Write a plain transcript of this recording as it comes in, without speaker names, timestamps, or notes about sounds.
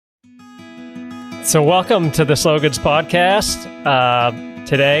So welcome to the Slow Goods Podcast.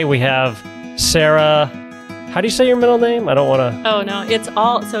 Today we have Sarah. How do you say your middle name? I don't want to... Oh, no. It's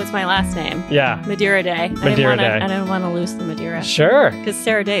my last name. Yeah. Madeira Day. Madeira Day. I didn't want to lose the Madeira. Sure. Because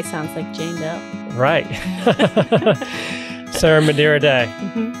Sarah Day sounds like Jane Doe. Right. Sarah Madeira Day.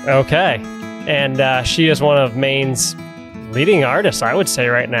 Mm-hmm. Okay. And she is one of Maine's leading artists, I would say,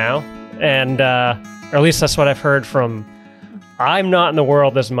 right now. And, or at least that's what I've heard from... I'm not in the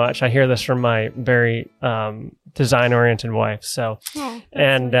world as much. I hear this from my very design-oriented wife. So,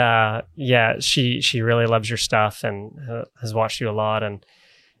 and yeah, she really loves your stuff and has watched you a lot. And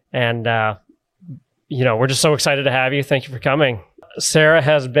you know, we're just so excited to have you. Thank you for coming. Sarah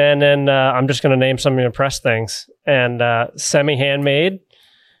has been in. I'm just going to name some of your press things. And Semi-Handmade.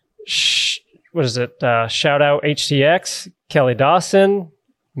 What is it? Shout out HTX, Kelly Dawson,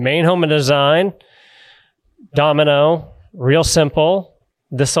 Maine Home and Design, Domino. Real Simple,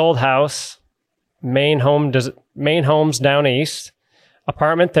 This Old House, Maine Homes Down East,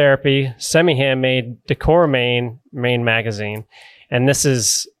 Apartment Therapy, Semi-Handmade, Decor Maine Magazine. And this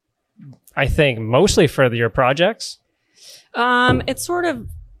is, I think, mostly for your projects? It's sort of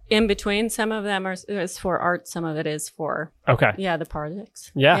in between. Some of them is for art. Some of it is for, the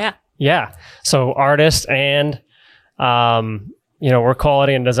projects. Yeah. So artists and... you know, we're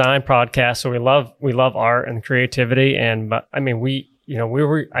quality and design podcast, so we love art and creativity. But I mean,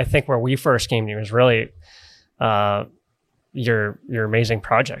 I think where we first came to you was really your amazing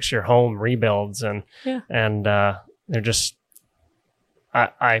projects, your home rebuilds, and they're just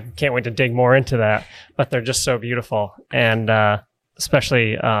I can't wait to dig more into that. But they're just so beautiful, and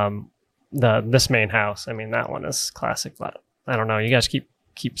especially this main house. I mean, that one is classic. But I don't know, you guys keep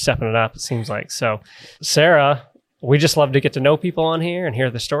stepping it up. It seems like so, Sarah. We just love to get to know people on here and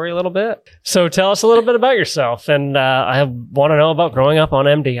hear the story a little bit. So tell us a little bit about yourself. And I want to know about growing up on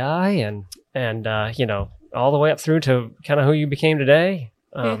MDI and you know, all the way up through to kind of who you became today,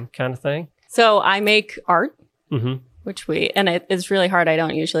 kind of thing. So I make art, mm-hmm. And it is really hard. I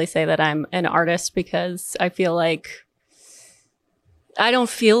don't usually say that I'm an artist because I feel like I don't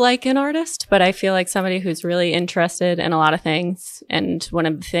feel like an artist, but I feel like somebody who's really interested in a lot of things. And one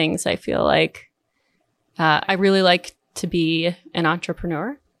of the things I feel like I really like to be an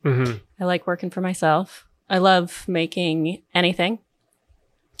entrepreneur. Mm-hmm. I like working for myself. I love making anything.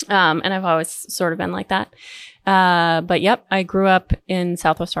 And I've always sort of been like that. But yep, I grew up in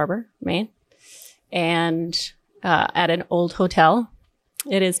Southwest Harbor, Maine, and at an old hotel.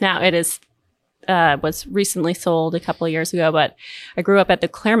 Was recently sold a couple of years ago, but I grew up at the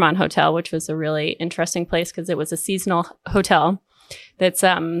Claremont Hotel, which was a really interesting place because it was a seasonal hotel. That's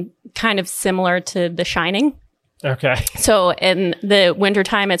kind of similar to The Shining. Okay. So in the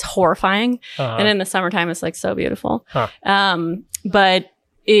wintertime, it's horrifying. And in the summertime, it's like so beautiful. But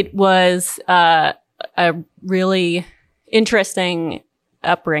it was a really interesting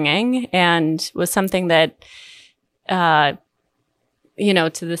upbringing and was something that, you know,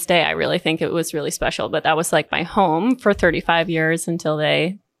 to this day, I really think it was really special. But that was like my home for 35 years until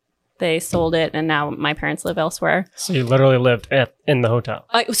they sold it, and now my parents live elsewhere. So you literally lived in the hotel.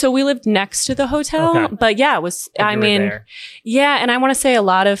 So we lived next to the hotel, okay. But yeah, it was. I mean, there. Yeah, and I want to say a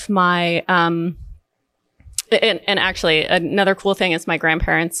lot of my and actually another cool thing is my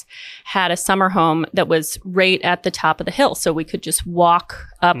grandparents had a summer home that was right at the top of the hill, so we could just walk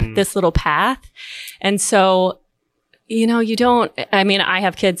up this little path, and so you know, you don't. I mean, I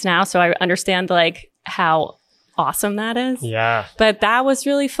have kids now, so I understand like how awesome that is. Yeah. But that was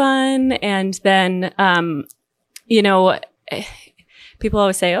really fun. And then, you know, people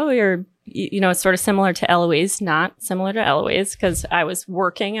always say, oh, you know, it's sort of similar to Eloise. Not similar to Eloise because I was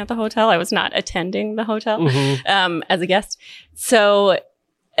working at the hotel. I was not attending the hotel as a guest. So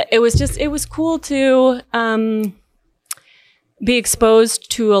it was cool to be exposed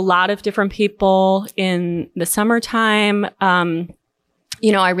to a lot of different people in the summertime.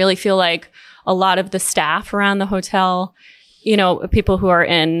 You know, I really feel like a lot of the staff around the hotel, you know, people who are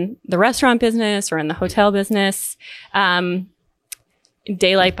in the restaurant business or in the hotel business,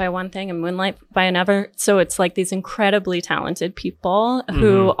 daylight by one thing and moonlight by another. So it's like these incredibly talented people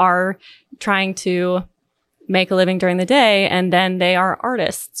who are trying to make a living during the day. And then they are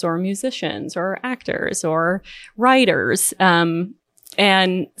artists or musicians or actors or writers. And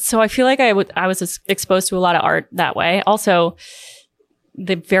so I feel like I was exposed to a lot of art that way. Also,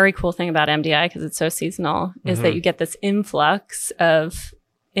 the very cool thing about MDI, because it's so seasonal, is that you get this influx of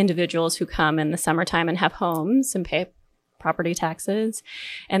individuals who come in the summertime and have homes and pay property taxes.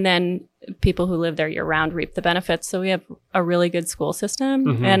 And then people who live there year round reap the benefits. So we have a really good school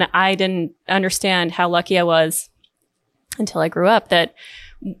system. And I didn't understand how lucky I was until I grew up, that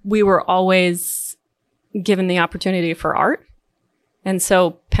we were always given the opportunity for art. And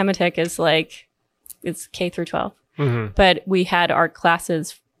so Pematic is like, it's K through 12. Mm-hmm. But we had art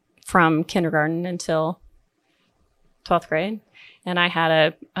classes from kindergarten until 12th grade. And I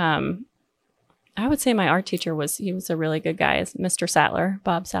had I would say my art teacher he was a really good guy, is Mr. Sattler,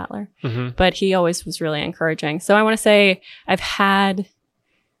 Bob Sattler. Mm-hmm. But he always was really encouraging. So I want to say I've had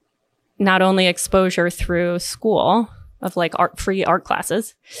not only exposure through school of like free art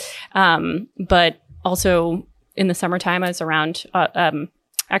classes, but also in the summertime I was around,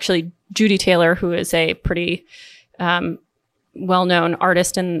 actually Judy Taylor, who is a pretty well-known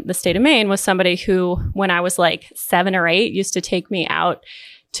artist in the state of Maine, was somebody who, when I was like 7 or 8, used to take me out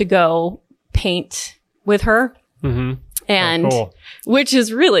to go paint with her. Mm-hmm. And cool. Which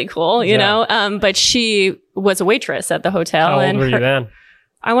is really cool, you know? But she was a waitress at the hotel. How old were you then?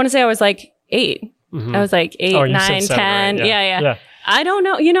 I want to say I was like 8. Mm-hmm. I was like 8, 9, 10. Right? Yeah. I don't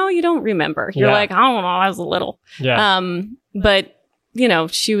know. You know, you don't remember. You're like, I don't know. I was little. Yeah. But, you know,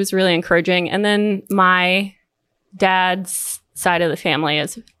 she was really encouraging. And then my dad's side of the family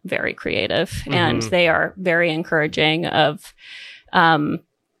is very creative, mm-hmm. and they are very encouraging of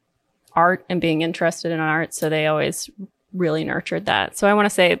art and being interested in art. So they always really nurtured that. So I want to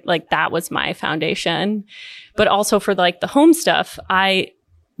say like that was my foundation. But also for like the home stuff,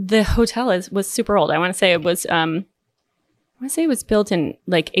 the hotel was super old. I want to say it was built in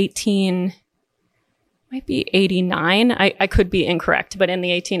like 89. I could be incorrect, but in the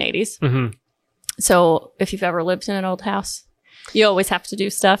 1880s. Mm-hmm. So if you've ever lived in an old house, you always have to do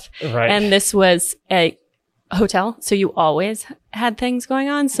stuff. Right. And this was a hotel, so you always had things going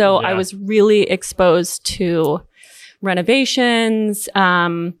on. So I was really exposed to renovations,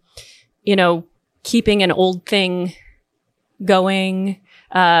 you know, keeping an old thing going.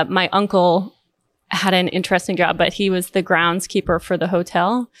 My uncle had an interesting job, but he was the groundskeeper for the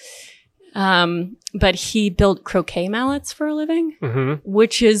hotel. But he built croquet mallets for a living, mm-hmm.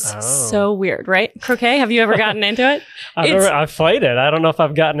 which is so weird, right? Croquet, have you ever gotten into it? I've played it. I don't know if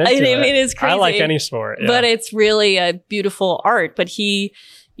I've gotten into it. I mean, it's crazy. I like any sport. Yeah. But it's really a beautiful art. But he,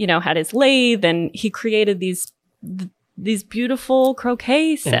 you know, had his lathe and he created these beautiful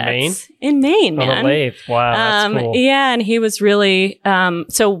croquet sets. In Maine, man. On a lathe. Wow, that's cool. Yeah, and he was really,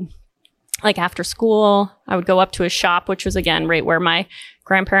 so like after school, I would go up to his shop, which was again right where my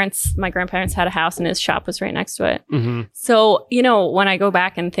grandparents had a house and his shop was right next to it. Mm-hmm. So, you know, when I go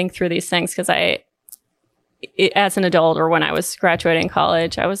back and think through these things, because as an adult or when I was graduating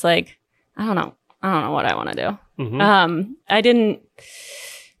college, I was like, I don't know what I want to do. Mm-hmm. I didn't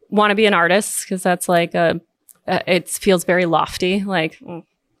want to be an artist because that's like it feels very lofty. Like,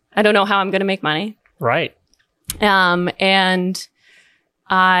 I don't know how I'm going to make money. Right. And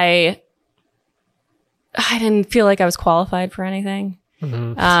I didn't feel like I was qualified for anything.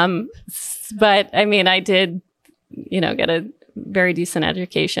 Mm-hmm. But I mean, I did, you know, get a very decent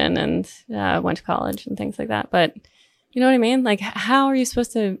education and went to college and things like that. But you know what I mean? Like, how are you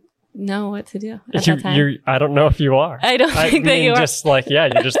supposed to know what to do at that time? I don't know if you are. I don't think that you are. Just like,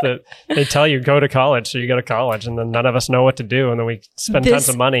 they tell you go to college, so you go to college, and then none of us know what to do, and then we spend tons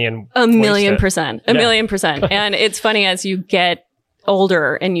of money and a million percent. And it's funny, as you get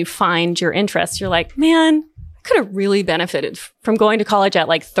older and you find your interests, you're like, man, I could have really benefited from going to college at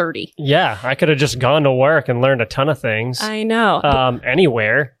like 30. Yeah, I could have just gone to work and learned a ton of things. I know.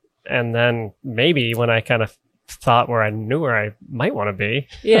 Anywhere. And then maybe when I kind of thought where I knew where I might want to be,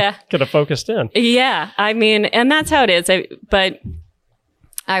 could have focused in. Yeah, I mean, and that's how it is. But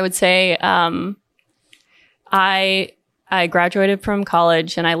I would say I graduated from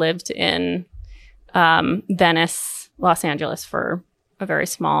college and I lived in Venice, Los Angeles for a very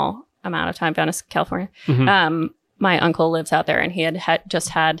small amount of time, Venice, California. Mm-hmm. My uncle lives out there and he had just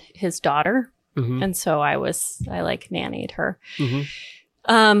had his daughter. Mm-hmm. And so I like nannied her. Mm-hmm.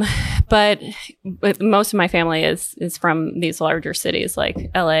 But most of my family is from these larger cities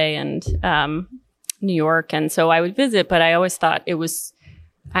like LA and New York. And so I would visit, but I always thought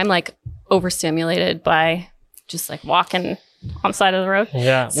I'm like overstimulated by just like walking on the side of the road.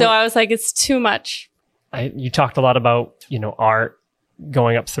 Yeah. So I was like, it's too much. You talked a lot about, you know, art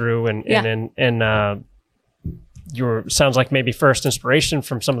going up through and your sounds like maybe first inspiration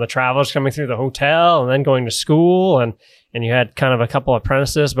from some of the travelers coming through the hotel and then going to school and you had kind of a couple of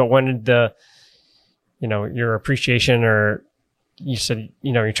apprentices, but when did your appreciation, or you said,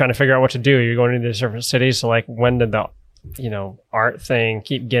 you know, you're trying to figure out what to do, you're going into different cities. So like when did the, you know, art thing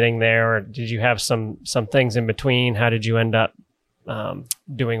keep getting there, or did you have some things in between? How did you end up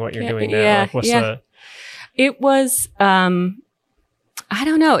doing what you're doing now? Like it was, I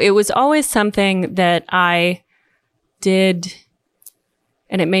don't know. It was always something that I did,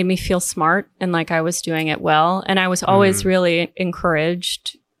 and it made me feel smart and like I was doing it well. And I was always really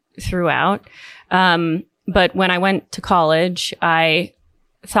encouraged throughout. But when I went to college, I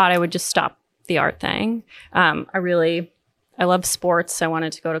thought I would just stop the art thing. I love sports. I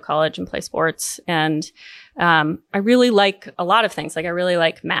wanted to go to college and play sports. And I really like a lot of things. Like I really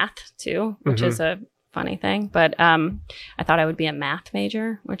like math too, which is a funny thing. But I thought I would be a math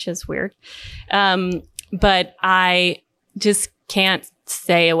major, which is weird. But I just can't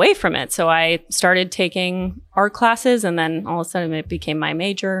stay away from it. So I started taking art classes, and then all of a sudden it became my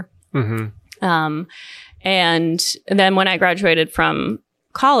major. And then when I graduated from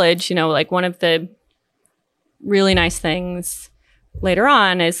college, you know, like one of the really nice things later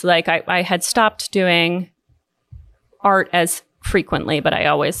on is like I had stopped doing art as frequently, but I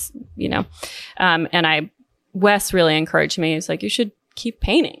always, you know, and Wes really encouraged me. He's like, you should keep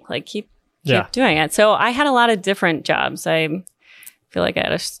painting, like keep doing it. So I had a lot of different jobs. I feel like I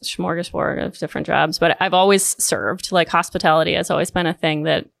had a smorgasbord of different jobs, but I've always served. Like hospitality has always been a thing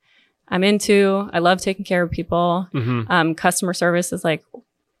that I'm into. I love taking care of people. Customer service is like,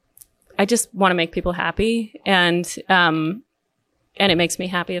 I just want to make people happy, and it makes me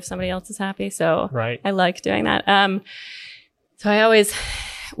happy if somebody else is happy. So I like doing that. So I always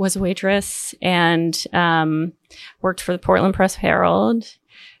was a waitress and worked for the Portland Press Herald.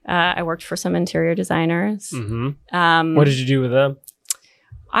 I worked for some interior designers. What did you do with them?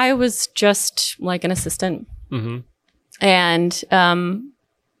 I was just like an assistant, and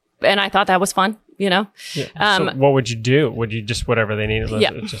I thought that was fun. You know, so what would you do? Would you just whatever they needed?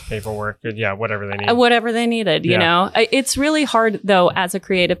 Just paperwork. Whatever they needed. Whatever they needed. You know, it's really hard though as a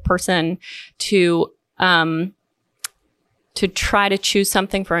creative person to try to choose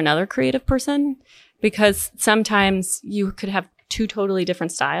something for another creative person, because sometimes you could have two totally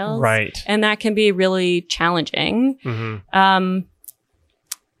different styles, right? And that can be really challenging.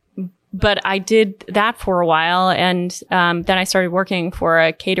 But I did that for a while, and then I started working for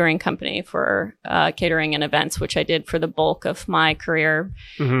a catering company for catering and events, which I did for the bulk of my career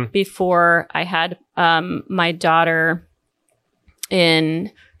before I had my daughter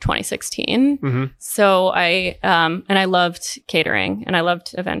in 2016. So and I loved catering and I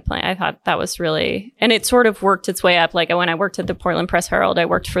loved event planning. I thought that was really, and it sort of worked its way up. Like when I worked at the Portland Press Herald, I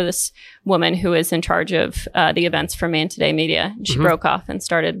worked for this woman who is in charge of the events for Maine Today Media. She broke off and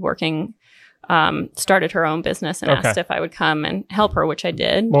started working, started her own business and asked if I would come and help her, which I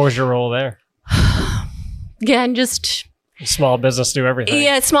did. What was your role there? Again, just small business do everything.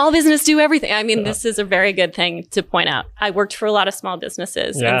 Yeah, small business do everything. I mean, this is a very good thing to point out. I worked for a lot of small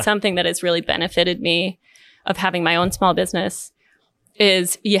businesses, and something that has really benefited me of having my own small business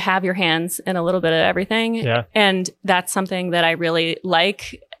is you have your hands in a little bit of everything. Yeah. And that's something that I really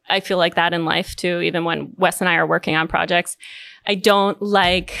like. I feel like that in life too, even when Wes and I are working on projects. I don't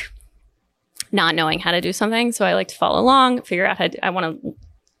like not knowing how to do something. So I like to follow along, figure out how to,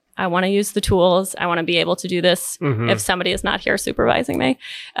 I want to use the tools. I want to be able to do this if somebody is not here supervising me.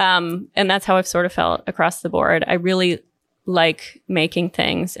 And that's how I've sort of felt across the board. I really like making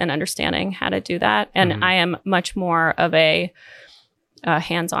things and understanding how to do that. And I am much more of a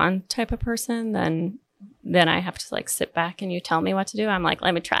hands-on type of person than I have to like sit back and you tell me what to do. I'm like,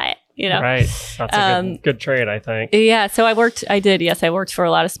 let me try it, you know? Right. That's a good trade, I think. Yeah. So I worked for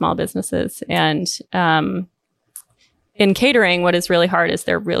a lot of small businesses, and in catering, what is really hard is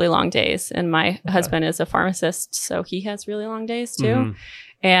they're really long days. And my husband is a pharmacist, so he has really long days too.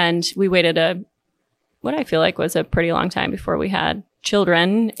 And we waited what I feel like was a pretty long time before we had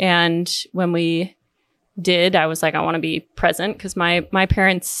children. And when we did, I was like, I want to be present, because my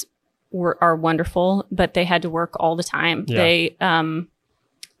parents are wonderful, but they had to work all the time. Yeah. They,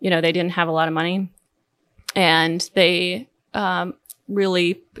 they didn't have a lot of money, and they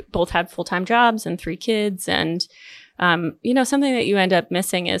really both had full-time jobs and 3 kids. And something that you end up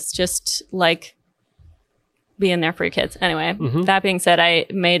missing is just like being there for your kids. Anyway, that being said, I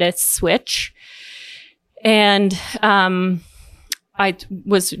made a switch, and I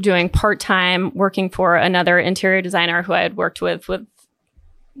was doing part-time working for another interior designer who I had worked with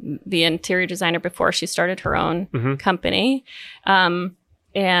the interior designer before she started her own company.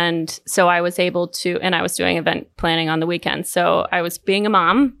 And so I was able to, and I was doing event planning on the weekends. So I was being a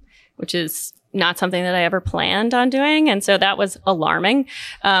mom, which is not something that I ever planned on doing. And so that was alarming.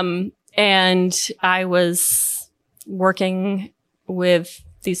 And I was working with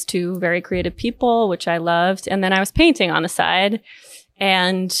these 2 very creative people, which I loved. And then I was painting on the side,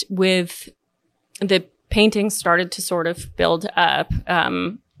 and with the painting started to sort of build up.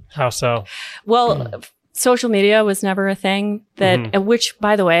 How so? Well, social media was never a thing which,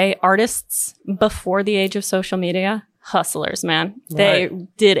 by the way, artists before the age of social media hustlers, man. They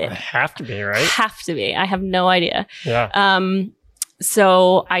did it. Have to be, right? Have to be. I have no idea. Yeah.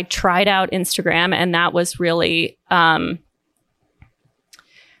 So I tried out Instagram, and that was really, I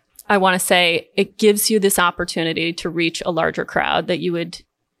want to say it gives you this opportunity to reach a larger crowd that you would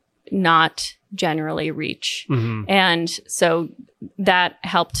not generally reach. Mm-hmm. And so that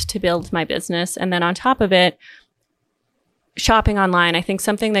helped to build my business. And then on top of it, shopping online, I think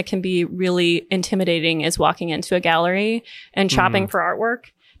something that can be really intimidating is walking into a gallery and shopping for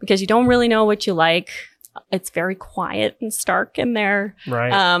artwork, because you don't really know what you like. It's very quiet and stark in there.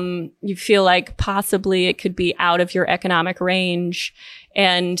 Right. You feel like possibly it could be out of your economic range.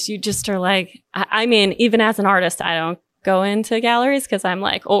 And you just are like, I mean, even as an artist, I don't go into galleries because I'm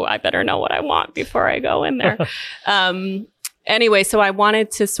like, oh, I better know what I want before I go in there. Anyway, so I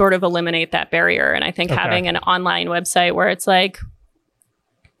wanted to sort of eliminate that barrier. And I think having an online website where it's like,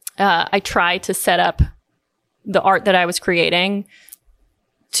 I try to set up the art that I was creating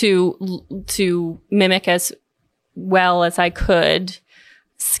to mimic as well as I could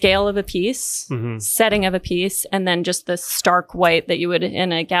scale of a piece, setting of a piece, and then just the stark white that you would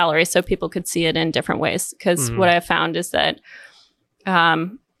in a gallery so people could see it in different ways. Because what I've found is that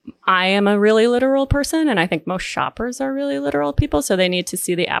I am a really literal person, and I think most shoppers are really literal people. So they need to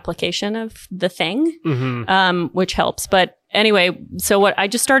see the application of the thing, which helps. But anyway, so what I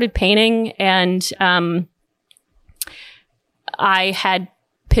just started painting, and I had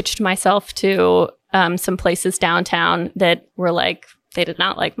pitched myself to some places downtown that were like, they did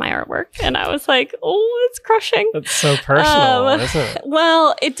not like my artwork. And I was like, oh, it's crushing. That's so personal, isn't it?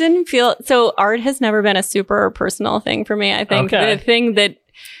 Well, it didn't feel, so art has never been a super personal thing for me. I think the thing that,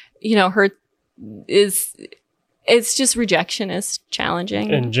 you know, hurt is, it's just rejection is challenging.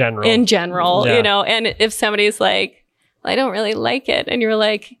 In general, yeah. You know, and if somebody's like, I don't really like it. And you're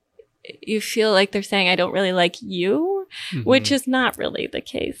like, you feel like they're saying, I don't really like you, which is not really the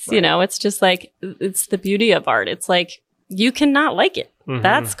case. Right. You know, it's just like, it's the beauty of art. It's like, you cannot like it.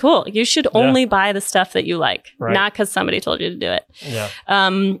 That's cool. You should only buy the stuff that you like, not because somebody told you to do it. Yeah.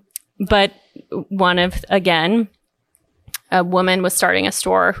 But again, a woman was starting a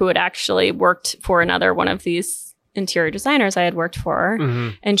store who had actually worked for another one of these interior designers I had worked for.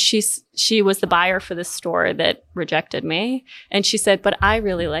 And she was the buyer for this store that rejected me. And she said, but I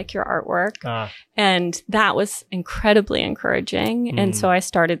really like your artwork. And that was incredibly encouraging. And so I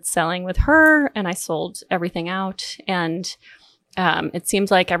started selling with her, and I sold everything out. And it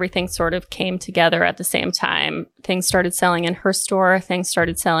seems like everything sort of came together at the same time. Things started selling in her store, things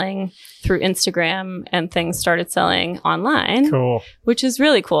started selling through Instagram, and things started selling online. Cool. Which is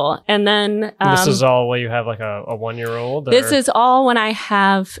really cool. And then this is all when you have like a 1-year-old? This is all when I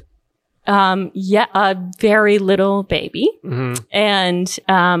have a very little baby. And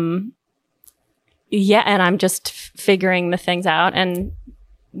and I'm just figuring the things out and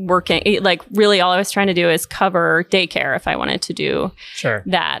working, like really all I was trying to do is cover daycare if I wanted to do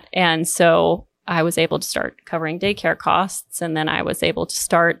that. And so I was able to start covering daycare costs, and then I was able to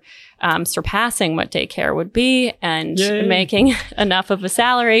start surpassing what daycare would be and making enough of a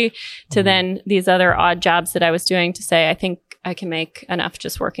salary to then these other odd jobs that I was doing to say, I think I can make enough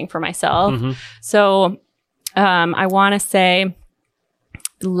just working for myself. So I want to say,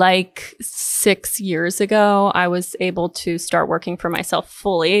 like 6 years ago, I was able to start working for myself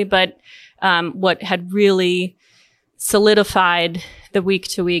fully. But what had really solidified the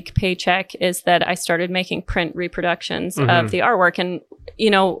week-to-week paycheck is that I started making print reproductions of the artwork. And, you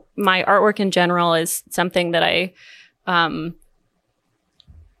know, my artwork in general is something that I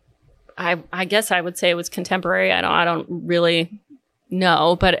guess I would say it was contemporary. I don't really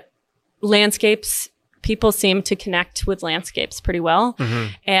know, but landscapes, people seem to connect with landscapes pretty well.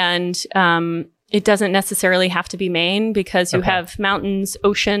 And it doesn't necessarily have to be Maine, because you have mountains,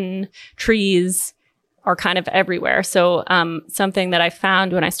 ocean, trees are kind of everywhere. So something that I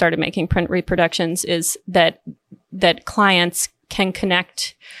found when I started making print reproductions is that clients can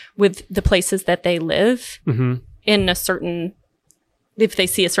connect with the places that they live in a certain, if they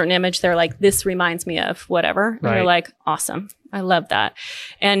see a certain image, they're like, this reminds me of whatever. And you're like, awesome. I love that.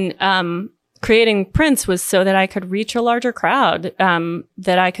 And creating prints was so that I could reach a larger crowd,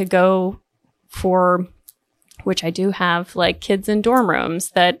 that I could go for, which I do have, like kids in dorm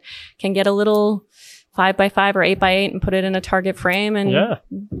rooms that can get a little 5x5 or 8x8 and put it in a Target frame and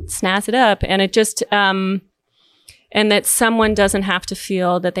snazz it up. And it just, and that someone doesn't have to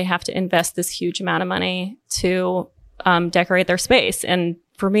feel that they have to invest this huge amount of money to decorate their space. And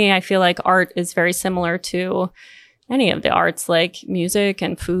for me, I feel like art is very similar to any of the arts, like music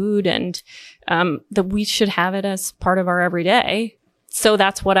and food, and that we should have it as part of our everyday. So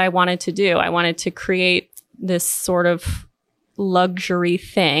that's what I wanted to do. I wanted to create this sort of luxury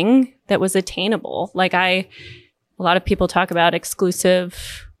thing that was attainable. Like a lot of people talk about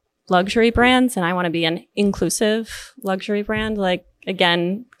exclusive luxury brands, and I want to be an inclusive luxury brand. Like,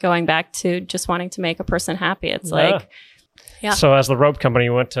 again, going back to just wanting to make a person happy. It's like, yeah. So as the rope company,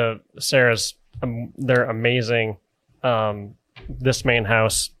 you went to Sarah's, their amazing, This Main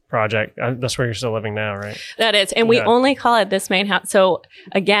House project. That's where you're still living now, right? That is. And we only call it This Main House. So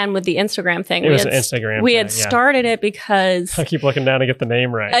again, with the Instagram thing, it was an Instagram. We had started it because I keep looking down to get the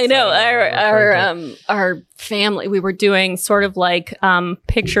name right. I know our family, we were doing sort of like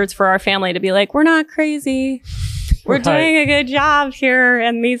pictures for our family to be like, we're not crazy. We're doing a good job here.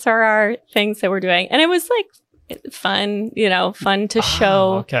 And these are our things that we're doing. And it was like fun, fun to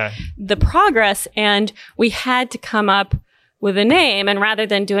show the progress. And we had to come up with a name, and rather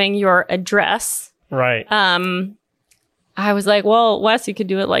than doing your address, right? I was like, well, Wes, you could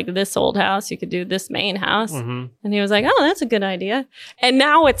do it like This Old House. You could do This Main House. And he was like, oh, that's a good idea. And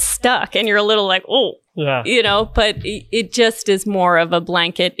now it's stuck, and you're a little like, oh, yeah, but it just is more of a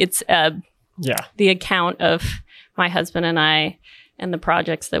blanket. It's the account of my husband and I and the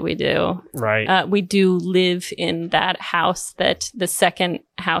projects that we do. Right. We do live in that house, that the second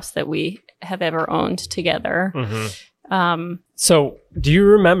house that we have ever owned together. So do you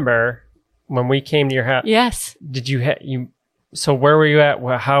remember when we came to your house? Yes. Did so where were you at?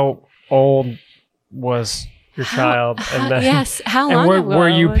 How old was your child? And then, yes. How long ago were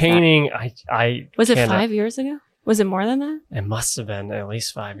you was painting? That? Was it 5 years ago? Was it more than that? It must have been at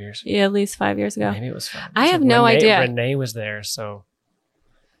least 5 years ago. Yeah, at least 5 years ago. Maybe it was 5 years I have no idea. Renee was there, so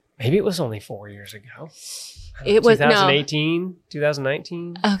maybe it was only 4 years ago. It was 2018,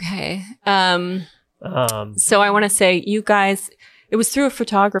 2019. Okay. So I want to say, you guys, it was through a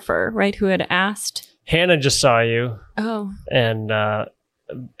photographer, right, who had asked. Hannah just saw you. Oh. And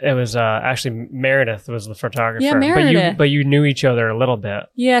it was actually Meredith was the photographer. Yeah, Meredith. But you knew each other a little bit.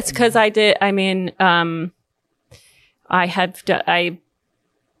 Yes, because I did. I mean, when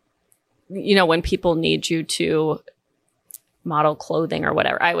people need you to model clothing or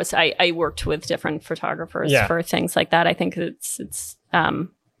whatever, I worked with different photographers for things like that. I think it's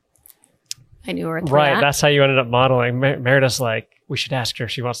I knew her through right. that. That's how you ended up modeling. Meredith's like, we should ask her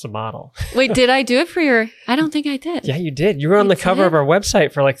if she wants to model. Wait, did I do it for your? I don't think I did. Yeah, you did. You were on the cover of our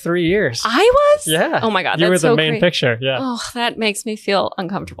website for like 3 years. I was? Yeah. Oh my God. You were the so main great. picture. Yeah. Oh, that makes me feel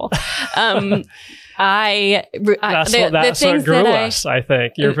uncomfortable. That's what grew us, I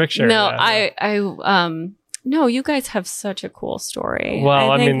think. Your picture. No, no, you guys have such a cool story. Well,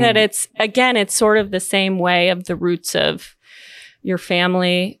 I think that it's sort of the same way of the roots of your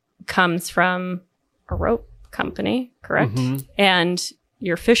family comes from a rope company, correct? And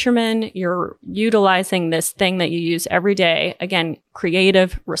you're fishermen, you're utilizing this thing that you use every day. Again,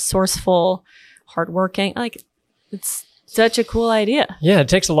 creative, resourceful, hardworking. Like, it's such a cool idea. Yeah, it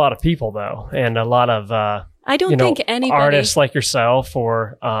takes a lot of people though, and a lot of I don't think anybody, artists like yourself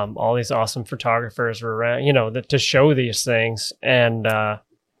or all these awesome photographers were around, to show these things, and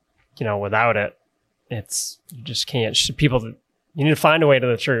without it, you just can't. You need to find a way to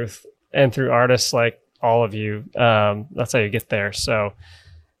the truth, and through artists like all of you, that's how you get there. So,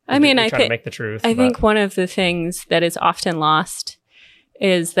 I try to make the truth. I think one of the things that is often lost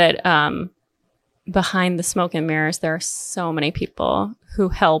is that behind the smoke and mirrors, there are so many people who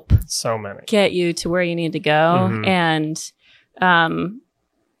help get you to where you need to go. And,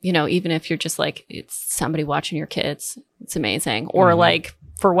 even if you're just like, it's somebody watching your kids, it's amazing. Or like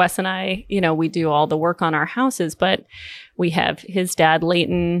for Wes and I, we do all the work on our houses, but we have his dad,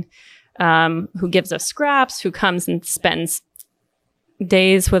 Leighton, who gives us scraps, who comes and spends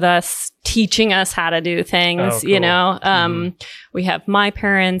days with us, teaching us how to do things, we have my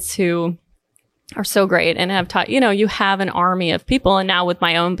parents who are so great and have taught, you have an army of people. And now with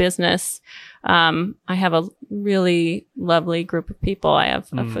my own business, I have a really lovely group of people. I have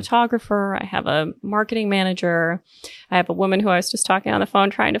a photographer. I have a marketing manager. I have a woman who I was just talking on the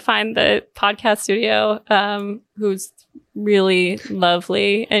phone trying to find the podcast studio, who's really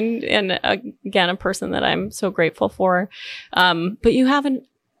lovely and again, a person that I'm so grateful for. But you have an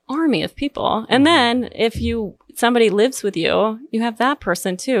army of people. And then if somebody lives with you, you have that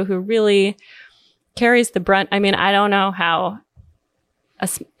person too, who really carries the brunt. I mean, I don't know how,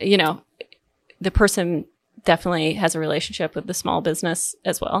 the person definitely has a relationship with the small business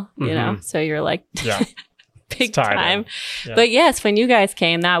as well, so you're like big time. Yeah. But yes, when you guys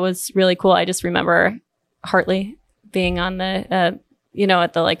came, that was really cool. I just remember Hartley being on the, at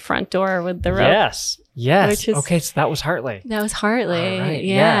the like front door with the rope. Yes. Okay, so that was Hartley. That was Hartley. Right.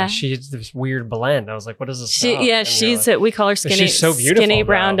 Yeah. She had this weird blend. I was like, what is this dog? She's we call her skinny. She's so beautiful. Skinny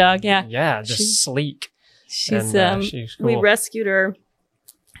brown dog. Yeah. Yeah, just sleek. She's cool. We rescued her.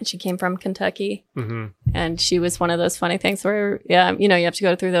 She came from Kentucky, and she was one of those funny things where, you have to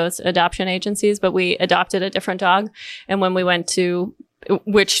go through those adoption agencies, but we adopted a different dog. And when we went to,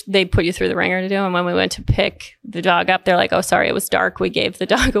 which they put you through the ringer to do. And when we went to pick the dog up, they're like, oh, sorry, it was dark. We gave the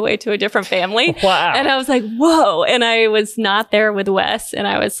dog away to a different family. Wow. And I was like, whoa. And I was not there with Wes, and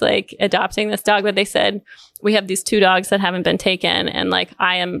I was like adopting this dog, but they said, we have these 2 dogs that haven't been taken. And like,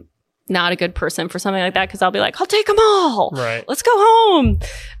 I am not a good person for something like that, because I'll be like, I'll take them all. Right. Let's go home.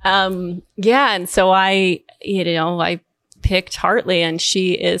 And so I picked Hartley, and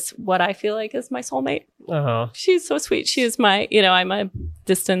she is what I feel like is my soulmate. Uh-huh. She's so sweet. She is my, I'm a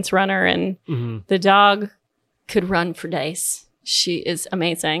distance runner, and the dog could run for days. She is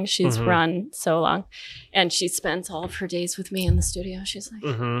amazing. She's run so long, and she spends all of her days with me in the studio. She's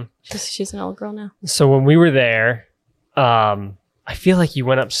like, she's an old girl now. So when we were there, I feel like you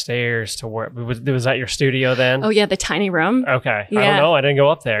went upstairs to where was that your studio then? Oh yeah, the tiny room. Okay. Yeah. I don't know. I didn't go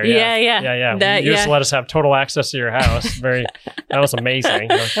up there. Yeah. You just let us have total access to your house. That was amazing.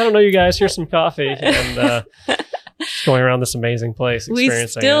 Like, I don't know, you guys. Here's some coffee, and just going around this amazing place,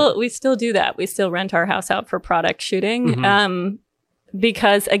 experiencing it. We still do that. We still rent our house out for product shooting.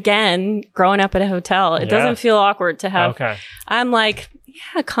 Because again, growing up at a hotel, it doesn't feel awkward to have. Okay. I'm like,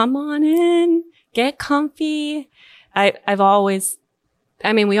 yeah, come on in, get comfy.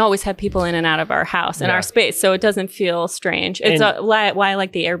 we always have people in and out of our house and our space, so it doesn't feel strange. It's why I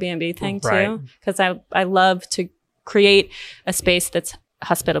like the Airbnb thing too, because I love to create a space that's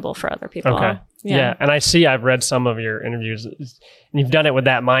hospitable for other people. Okay. Yeah. And I've read some of your interviews, and you've done it with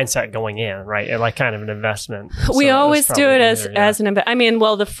that mindset going in, right? And like kind of an investment. We always do it as an investment.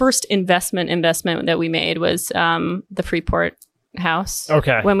 The first investment that we made was the Freeport house.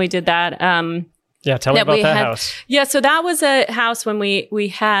 Okay. When we did that. Tell me about that house. Yeah, so that was a house when we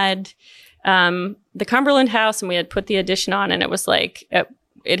had the Cumberland house, and we had put the addition on, and it was like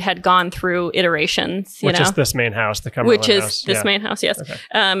it had gone through iterations. Which is this main house, the Cumberland house. Which is this main house, yes.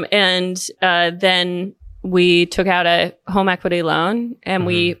 Okay. Then we took out a home equity loan, and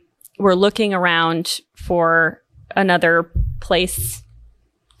we were looking around for another place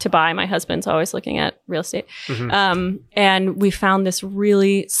to buy. My husband's always looking at real estate. And we found this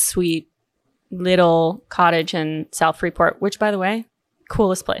really sweet little cottage in South Freeport, which, by the way,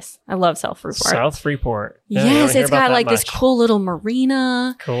 coolest place. I love South Freeport. South Freeport. Yes, it's got like this cool little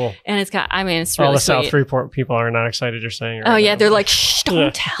marina. Cool. And it's got, it's really all the sweet. South Freeport people are not excited you're saying. They're like, shh,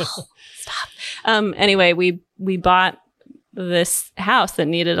 don't tell. Stop. Anyway, we bought this house that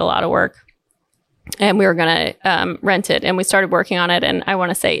needed a lot of work, and we were going to rent it, and we started working on it. And I want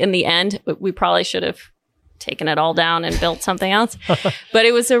to say, in the end, we probably should have taken it all down and built something else. But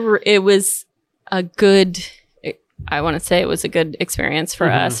it was a good experience for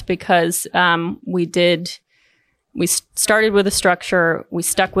us, because we started with a structure, we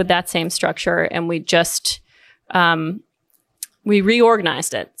stuck with that same structure, and we just we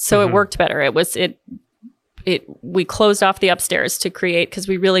reorganized it so it worked better. We closed off the upstairs to create, because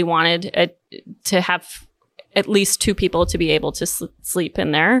we really wanted to have at least 2 people to be able to sleep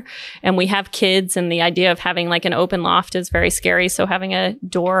in there. And we have kids, and the idea of having like an open loft is very scary. So having a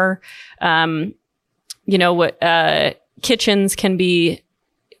door, kitchens can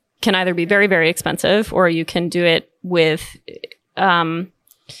either be very, very expensive, or you can do it with,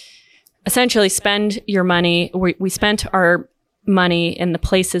 essentially spend your money. We spent our money in the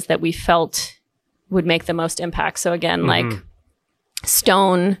places that we felt would make the most impact. So again, like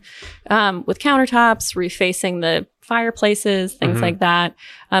stone, with countertops, refacing the fireplaces, things like that.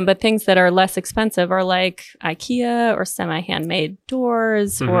 But things that are less expensive are like IKEA or semi-handmade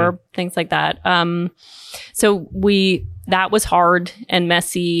doors or things like that. So that was hard and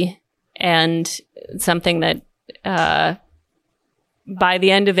messy, and something that, by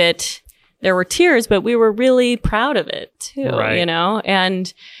the end of it, there were tears, but we were really proud of it too,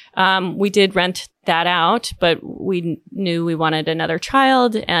 and, we did rent that out, but we knew we wanted another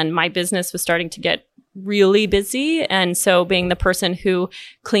child, and my business was starting to get really busy. And so being the person who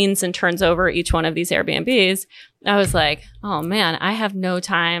cleans and turns over each one of these Airbnbs, I was like, oh man, I have no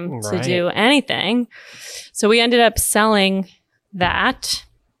time to do anything. So we ended up selling that.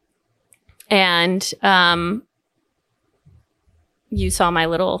 And you saw my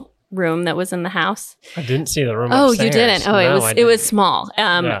little room that was in the house. I didn't see the room. Oh, upstairs. You didn't. Oh, no, it was small.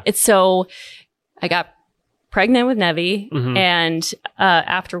 It's so I got pregnant with Nevi, and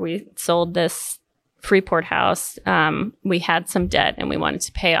after we sold this Freeport house, we had some debt, and we wanted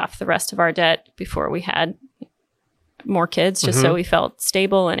to pay off the rest of our debt before we had more kids, just so we felt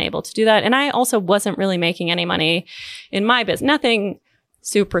stable and able to do that. And I also wasn't really making any money in my business, nothing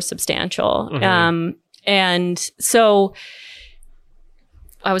super substantial. And so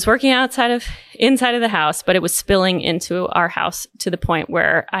I was working inside of the house, but it was spilling into our house to the point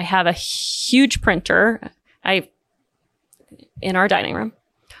where I have a huge printer in our dining room.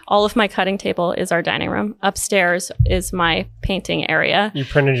 All of my cutting table is our dining room. Upstairs is my painting area. You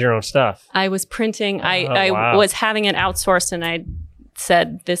printed your own stuff. I was printing. Wow. I was having it outsourced, and I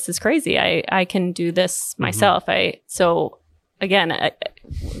said, "This is crazy. I can do this myself." So again,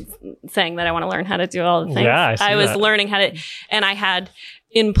 saying that I want to learn how to do all the things. Yeah, I was learning how to, and I had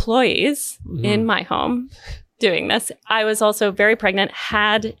employees in my home doing this. I was also very pregnant.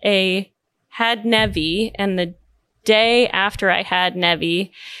 Had Nevi, and the day after I had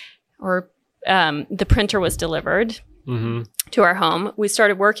Nevi, the printer was delivered to our home. We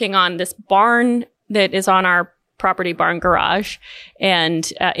started working on this barn that is on our property barn garage,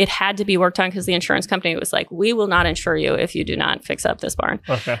 and it had to be worked on because the insurance company was like, "We will not insure you if you do not fix up this barn."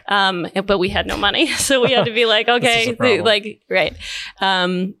 Okay. But we had no money, so we had to be like, "Okay, right."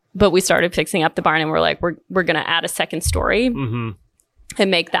 But we started fixing up the barn, and we're like, "We're going to add a second story." And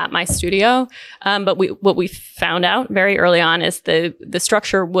make that my studio. But what we found out very early on is the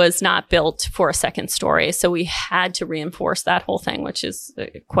structure was not built for a second story. So we had to reinforce that whole thing, which is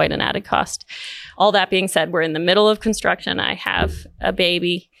quite an added cost. All that being said, we're in the middle of construction. I have a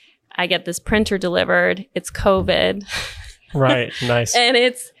baby. I get this printer delivered. It's COVID. Right. Nice. And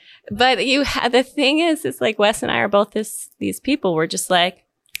the thing is, it's like Wes and I are both these people. We're just like,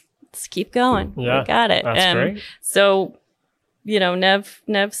 let's keep going. Yeah. We got it. That's great. So, Nev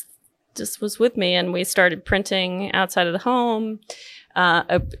just was with me, and we started printing outside of the home,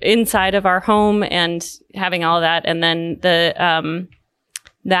 inside of our home, and having all of that. And then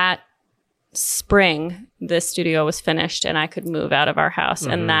that spring, the studio was finished, and I could move out of our house,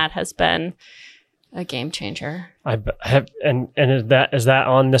 and that has been a game changer. I have, and is that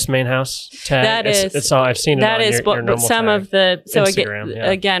on this main house tag? That is. It's all. I've seen it. That on is, your normal some tag. of the. So Instagram,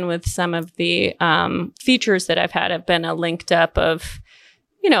 again, with some of the features that I've had have been a linked up of,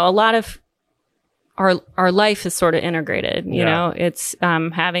 a lot of our life is sort of integrated. You know, it's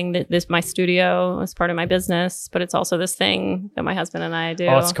having this my studio as part of my business, but it's also this thing that my husband and I do.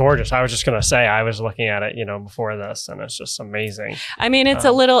 Oh, it's gorgeous. I was just gonna say, I was looking at it, before this, and it's just amazing. I mean, it's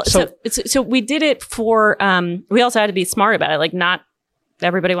a little. So we did it for. We also had to be smart about it. Like, not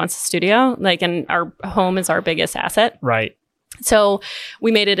everybody wants a studio. Like, and our home is our biggest asset. Right. So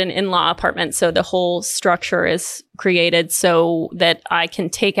we made it an in-law apartment. So the whole structure is created so that I can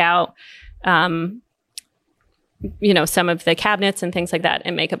take out. Some of the cabinets and things like that,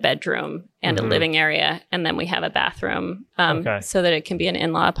 and make a bedroom and a living area. And then we have a bathroom, so that it can be an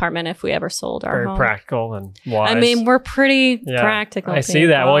in-law apartment if we ever sold our home. Very practical and wise. I mean, we're pretty practical. I see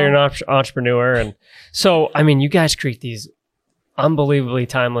that. Well, you're an entrepreneur. And so, I mean, you guys create these unbelievably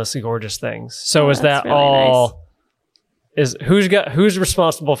timeless, gorgeous things. So is that really all, nice. Who's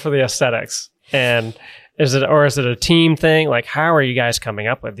responsible for the aesthetics? And is it a team thing? Like, how are you guys coming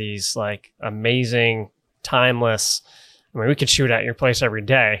up with these like amazing, timeless? I mean, we could shoot at your place every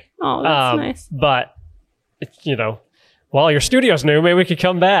day. Oh, that's nice. But while your studio's new, maybe we could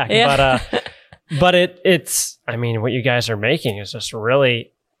come back. Yeah. But it's. I mean, what you guys are making is just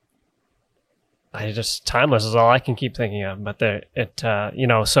really. Timeless is all I can keep thinking of. But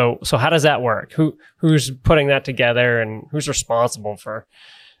so how does that work? Who's putting that together, and who's responsible for?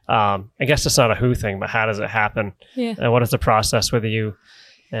 I guess it's not a who thing, but how does it happen? Yeah. And what is the process with you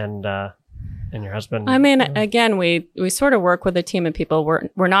and your husband? I mean, again, we sort of work with a team of people.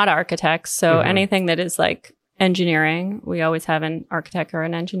 We're not architects, so anything that is like engineering, we always have an architect or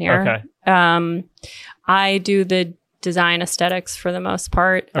an engineer. Okay. I do the design aesthetics for the most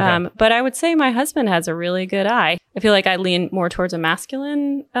part, but I would say my husband has a really good eye. I feel like I lean more towards a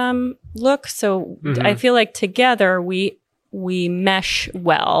masculine look, so I feel like together we mesh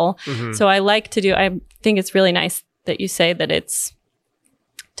well. So I think it's really nice that you say that it's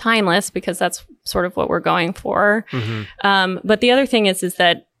timeless, because that's sort of what we're going for. But the other thing is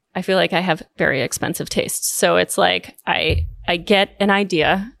that I feel like I have very expensive tastes. So it's like I get an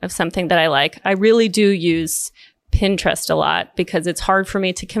idea of something that I like. I really do use Pinterest a lot because it's hard for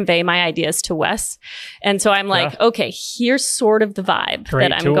me to convey my ideas to Wes. And so I'm like, okay, here's sort of the vibe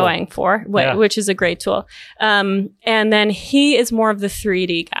that I'm going for, which is a great tool. And then he is more of the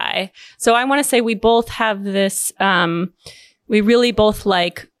 3D guy. So I want to say we both have this, we really both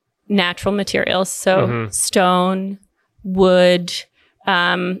like natural materials. So stone, wood,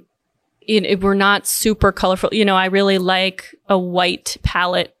 we're not super colorful. I really like a white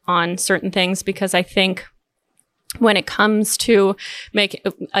palette on certain things because I think when it comes to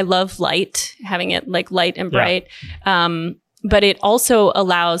I love light, having it like light and bright. but it also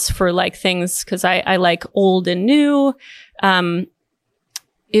allows for like things, because I like old and new.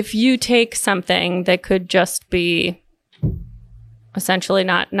 If you take something that could just be essentially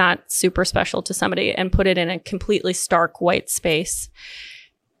not super special to somebody and put it in a completely stark white space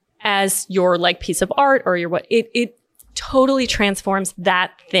as your like piece of art or your what, it totally transforms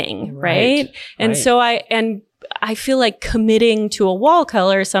that thing, right? And so I feel like committing to a wall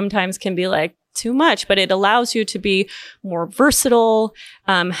color sometimes can be like too much, but it allows you to be more versatile,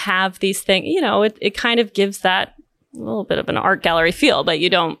 have these things, you know, it kind of gives that a little bit of an art gallery feel, but you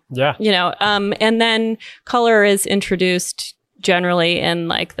don't, you know, and then color is introduced generally in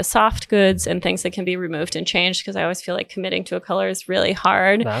like the soft goods and things that can be removed and changed, because I always feel like committing to a color is really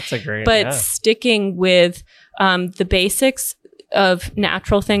hard. That's a great, but sticking with the basics of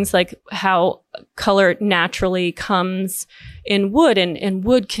natural things, like how color naturally comes in wood, and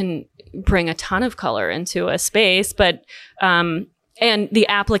wood can bring a ton of color into a space, but and the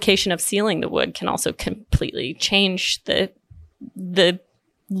application of sealing the wood can also completely change the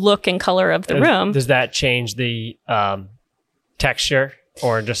look and color of the room. Does that change the texture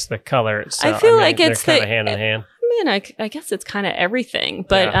or just the color itself? I feel like it's kind of hand in hand. I mean, I guess it's kind of everything,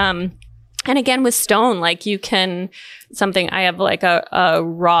 but and again with stone, like you can I have like a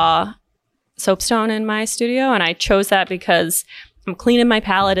raw soapstone in my studio, and I chose that because I'm cleaning my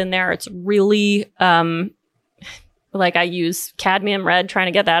palette in there. It's really like I use cadmium red. Trying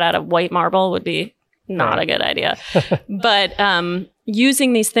to get that out of white marble would be not a good idea. But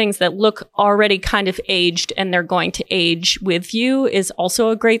using these things that look already kind of aged and they're going to age with you is also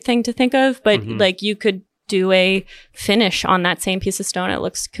a great thing to think of. But like you could do a finish on that same piece of stone. It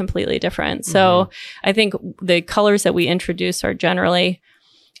looks completely different. So I think the colors that we introduce are generally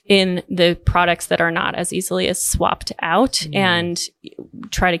in the products that are not as easily as swapped out, and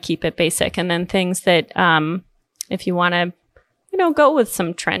try to keep it basic. And then things that, if you want to, you know, go with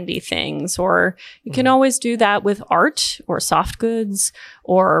some trendy things, or you can always do that with art or soft goods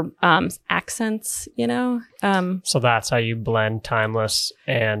or accents, you know. So that's how you blend timeless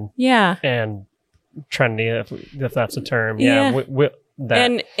and trendy, if that's a term.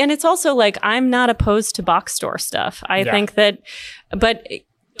 And it's also like, I'm not opposed to box store stuff. I think that, but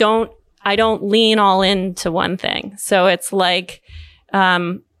I don't lean all into one thing. So it's like,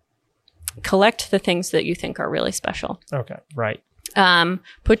 collect the things that you think are really special. Okay. Right.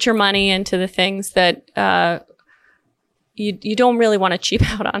 Put your money into the things that, you don't really want to cheap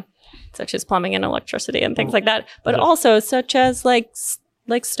out on, such as plumbing and electricity and things like that, but also such as like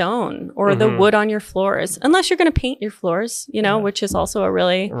stone or the wood on your floors, unless you're going to paint your floors, you know, which is also a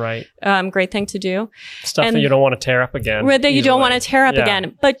really great thing to do. Stuff that you don't want to tear up again. That you don't want to tear up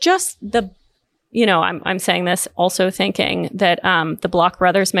again. But just you know, I'm saying this also thinking that the Block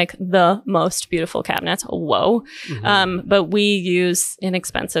Brothers make the most beautiful cabinets. Whoa. But we use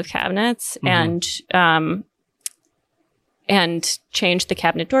inexpensive cabinets and change the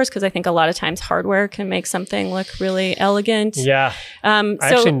cabinet doors, because I think a lot of times hardware can make something look really elegant. Yeah. I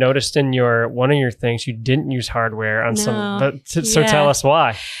actually noticed in one of your things, you didn't use hardware on some. So tell us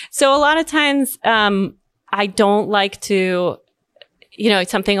why. So a lot of times I don't like to, you know,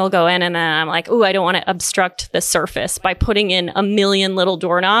 something will go in and then I'm like, ooh, I don't want to obstruct the surface by putting in a million little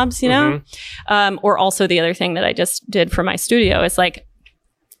doorknobs, you know? Or also the other thing that I just did for my studio is like,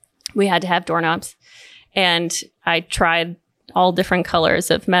 we had to have doorknobs, and I tried all different colors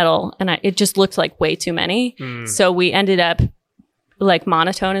of metal, and it just looked like way too many. So we ended up, like,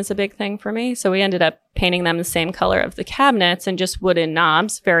 monotone is a big thing for me. So we ended up painting them the same color of the cabinets and just wooden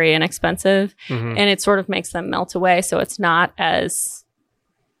knobs, very inexpensive. And it sort of makes them melt away. So it's not as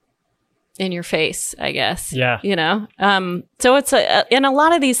in your face, I guess. Yeah. You know? So it's and a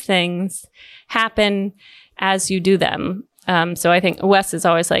lot of these things happen as you do them. So I think Wes is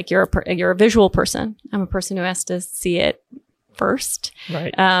always like, you're a visual person. I'm a person who has to see it first.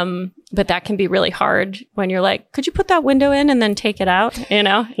 Right. But that can be really hard when you're like, could you put that window in and then take it out? You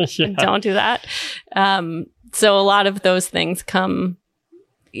know, Don't do that. So a lot of those things come,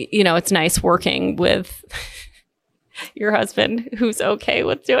 you know, it's nice working with your husband who's okay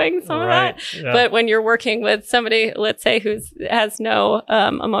with doing some of that. Yeah. But when you're working with somebody, let's say, who has no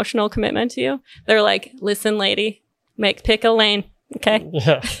emotional commitment to you, they're like, listen, lady, pick a lane. Okay.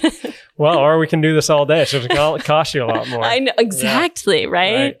 Yeah. Well, or we can do this all day. So it'll cost you a lot more. I know. Exactly. Yeah.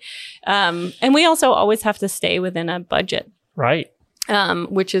 Right. And we also always have to stay within a budget. Right.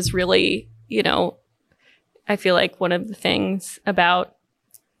 Which is really, you know, I feel like one of the things about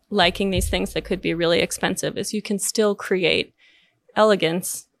liking these things that could be really expensive is you can still create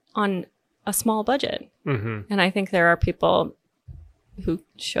elegance on a small budget. And I think there are people who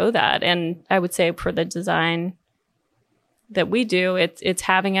show that. And I would say for the design that we do. It's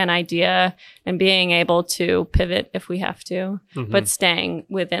having an idea and being able to pivot if we have to, but staying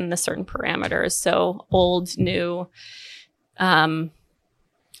within the certain parameters. So old, new,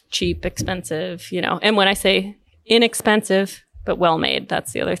 cheap, expensive, and when I say inexpensive, but well made,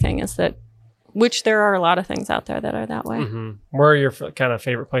 that's the other thing is that, which there are a lot of things out there that are that way. Where are your kind of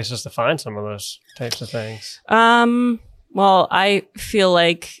favorite places to find some of those types of things? Well, I feel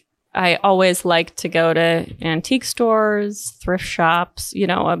like I always like to go to antique stores, thrift shops,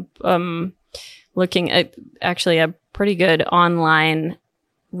 looking at actually a pretty good online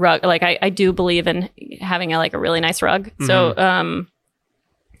rug. Like I do believe in having a really nice rug. So,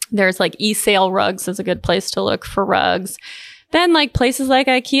 there's like e-sale rugs is a good place to look for rugs. Then like places like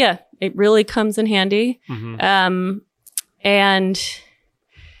IKEA, it really comes in handy. And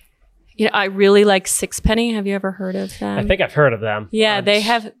I really like Sixpenny. Have you ever heard of them? I think I've heard of them. Yeah, they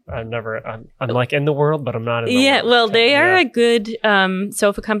have. I'm like in the world, but I'm not in the world. Yeah, well, they are a good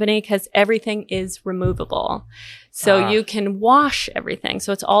sofa company because everything is removable. So you can wash everything.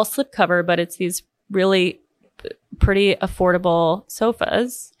 So it's all slipcover, but it's these really pretty affordable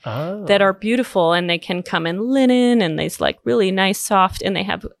sofas that are beautiful, and they can come in linen and these like really nice soft, and they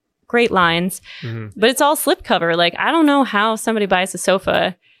have great lines, but it's all slipcover. Like, I don't know how somebody buys a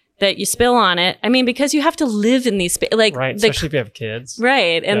sofa that you spill on it. I mean, because you have to live in these, like, right, especially if you have kids.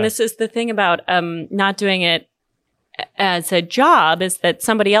 Right. And this is the thing about not doing it as a job, is that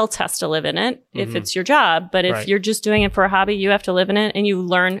somebody else has to live in it if it's your job. But if you're just doing it for a hobby, you have to live in it, and you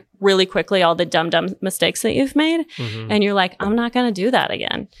learn really quickly all the dumb mistakes that you've made. And you're like, I'm not going to do that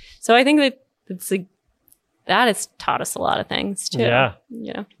again. So I think that that has taught us a lot of things too. Yeah.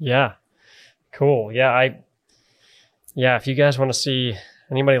 Yeah. Cool. Yeah. If you guys want to see,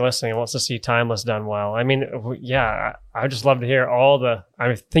 anybody listening wants to see Timeless done well, I mean, I would just love to hear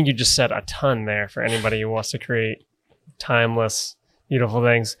I think you just said a ton there for anybody who wants to create timeless, beautiful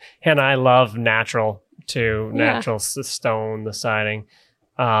things. And I love natural too, natural stone, the siding.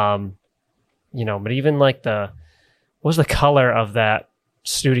 But even like what was the color of that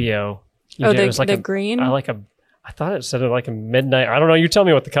studio? It was like the green? I thought it said like a midnight. I don't know. You tell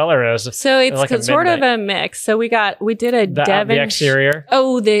me what the color is. So it's like sort of a mix. So we did a Devon. The exterior?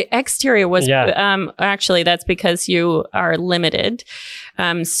 Oh, the exterior was, actually, that's because you are limited.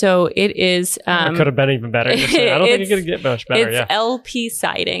 So it is. It could have been even better. I don't think it could get much better. It's LP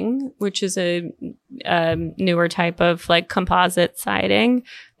siding, which is a newer type of like composite siding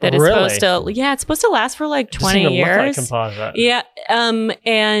that is supposed to, it's supposed to last for like 20 years. Look like composite. Yeah.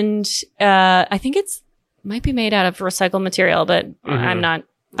 And I think might be made out of recycled material, but I'm not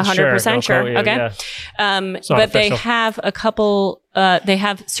 100% sure. Okay. But they have a couple, they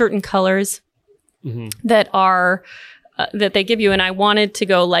have certain colors that are, that they give you. And I wanted to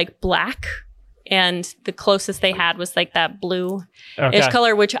go like black, and the closest they had was like that blue-ish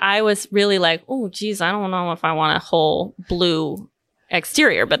color, which I was really like, oh, geez, I don't know if I want a whole blue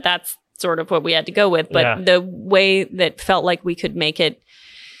exterior, but that's sort of what we had to go with. But the way that felt like we could make it,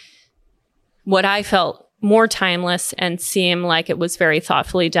 what I felt more timeless and seem like it was very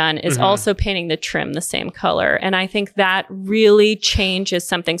thoughtfully done, is also painting the trim the same color. And I think that really changes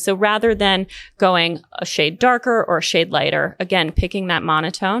something. So rather than going a shade darker or a shade lighter, again, picking that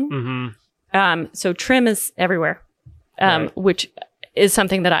monotone. So trim is everywhere, which is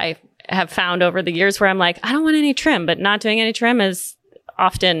something that I have found over the years where I'm like, I don't want any trim, but not doing any trim is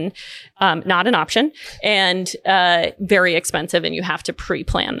often not an option, and very expensive, and you have to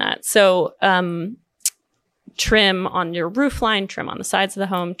pre-plan that. So trim on your roof line, trim on the sides of the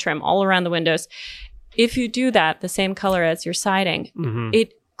home, trim all around the windows. If you do that the same color as your siding,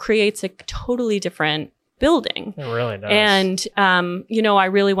 it creates a totally different building. It really does. And, I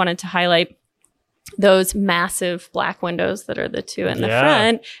really wanted to highlight those massive black windows that are the two in the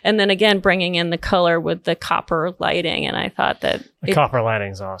front. And then again, bringing in the color with the copper lighting. And I thought that the copper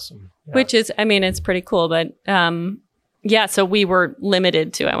lighting is awesome. Yeah. Which is, it's pretty cool. But, so we were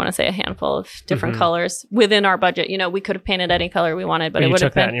limited to, I want to say, a handful of different colors within our budget. We could have painted any color we wanted, but it would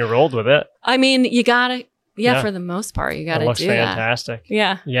have been. And you rolled with it. I mean, you gotta, for the most part, you gotta do that. It looks fantastic.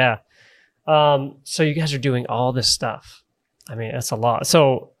 Yeah. Yeah. So you guys are doing all this stuff. I mean, that's a lot.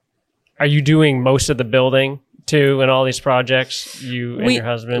 So are you doing most of the building too in all these projects, you and your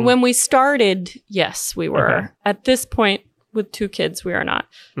husband? When we started, yes, we were. Okay. At this point, with 2 kids, we are not.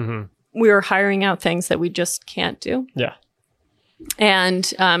 We are hiring out things that we just can't do. Yeah.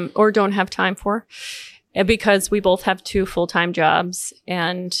 And, or don't have time for, because we both have 2 full-time jobs,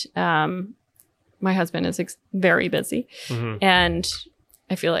 and my husband is very busy, and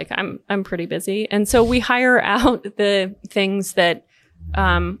I feel like I'm pretty busy. And so we hire out the things that,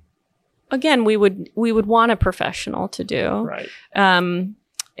 again, we would want a professional to do. Right.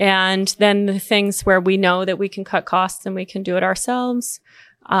 And then the things where we know that we can cut costs and we can do it ourselves,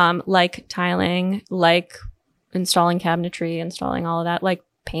 like tiling, like installing cabinetry, installing all of that, like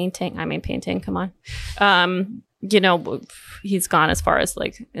painting. I mean, painting, come on. You know, he's gone as far as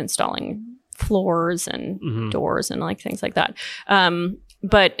like installing floors and doors and like things like that.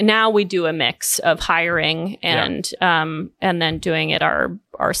 But now we do a mix of hiring and then doing it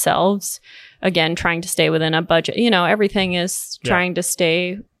ourselves. Again, trying to stay within a budget. You know, everything is trying to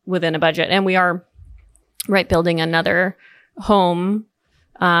stay within a budget. And we are building another home.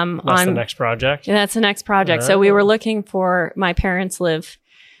 That's the next project? That's the next project. So we were looking for, my parents live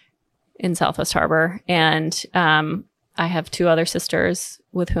in Southwest Harbor, and I have 2 other sisters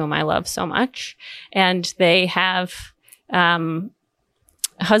with whom I love so much. And they have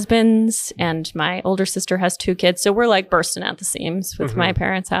husbands, and my older sister has 2 kids. So we're like bursting at the seams with my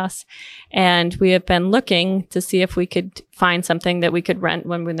parents' house. And we have been looking to see if we could find something that we could rent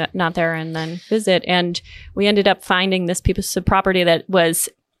when we're not there and then visit. And we ended up finding this piece of property that was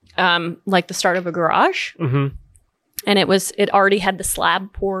like the start of a garage. And it already had the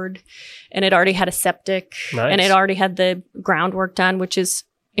slab poured, and it already had a septic, and it already had the groundwork done, which is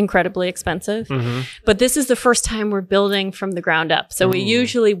incredibly expensive. But this is the first time we're building from the ground up. So we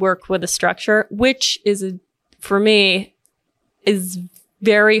usually work with a structure, which is, for me, is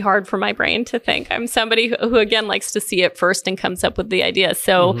very hard for my brain to think. I'm somebody who again, likes to see it first and comes up with the idea.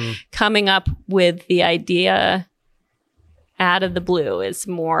 So coming up with the idea out of the blue is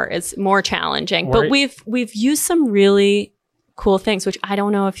more challenging. But we've used some really cool things, which I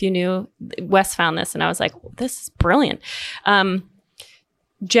don't know if you knew. Wes found this, and I was like, well, this is brilliant.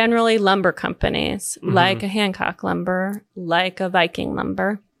 Generally, lumber companies, like a Hancock Lumber, like a Viking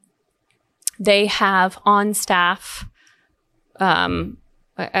Lumber, they have on staff,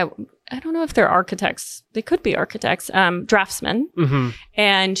 I don't know if they're architects. They could be architects, draftsmen.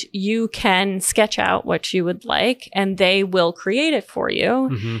 And you can sketch out what you would like, and they will create it for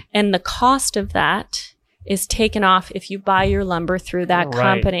you. And the cost of that is taken off if you buy your lumber through that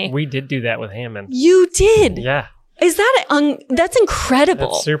company. We did do that with Hammond. You did? Yeah. Is that that's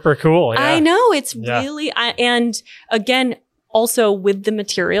incredible. That's super cool. Yeah. I know. It's really, and again, also with the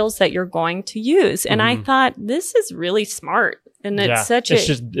materials that you're going to use. And I thought, this is really smart. And it's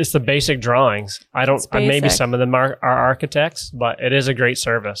it's the basic drawings. Maybe some of them are architects, but it is a great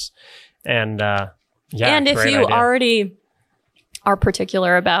service. And and if you already are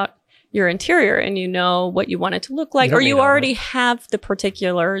particular about your interior and you know what you want it to look like, or you already have the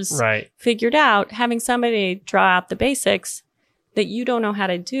particulars figured out, having somebody draw out the basics that you don't know how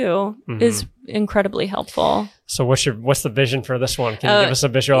to do is incredibly helpful. So what's the vision for this one? Can you give us a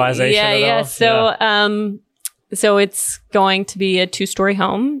visualization of that? So it's going to be a 2-story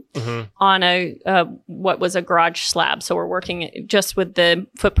home on a what was a garage slab. So we're working just with the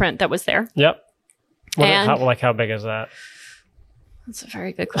footprint that was there. Yep. How big is that? That's a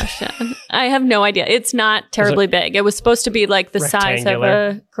very good question. I have no idea. It's not terribly big. It was supposed to be like the size of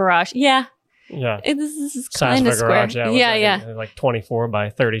a garage. Yeah. Yeah. This is kind of square. Garage, like 24 by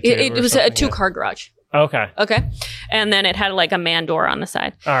 32. It was a 2-car garage. Okay. And then it had like a man door on the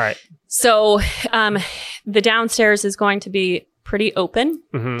side. All right. So the downstairs is going to be pretty open.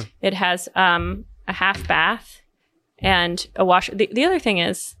 It has a half bath and a washer. The other thing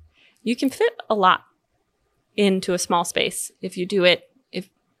is you can fit a lot into a small space if you do it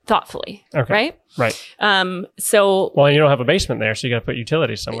thoughtfully. Okay. Right. So you don't have a basement there, so you got to put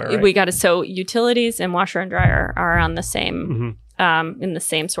utilities somewhere. Right? So utilities and washer and dryer are on the same in the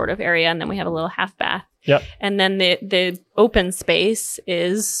same sort of area, and then we have a little half bath. Yep. And then the open space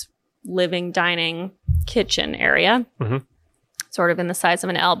is living, dining, kitchen area, sort of in the size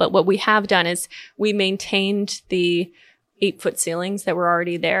of an L. But what we have done is we maintained the 8-foot ceilings that were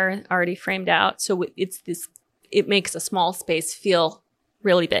already there, already framed out. So it makes a small space feel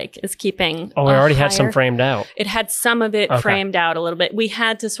really big. It's keeping. Oh, we already had some framed out. It had some of it framed out a little bit. We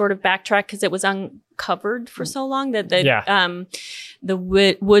had to sort of backtrack because it was uncovered for so long that the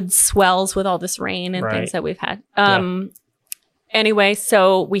wood swells with all this rain and things that we've had. Anyway,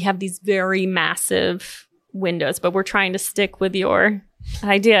 so we have these very massive windows, but we're trying to stick with your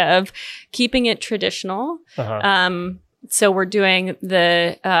idea of keeping it traditional. So we're doing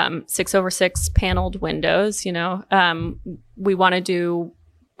the 6/6 paneled windows.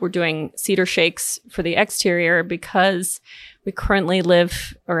 We're doing cedar shakes for the exterior because we currently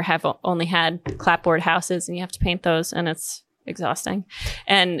live or have only had clapboard houses, and you have to paint those, and it's exhausting.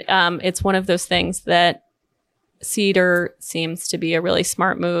 And it's one of those things that cedar seems to be a really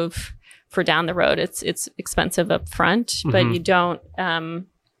smart move for down the road. It's expensive up front, but you don't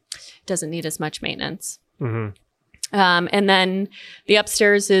doesn't need as much maintenance. Mm-hmm. And then the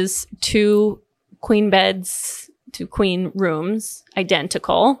upstairs is 2 queen beds, 2 queen rooms,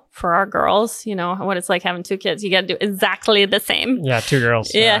 identical for our girls. You know what it's like having 2 kids. You got to do exactly the same. Yeah, 2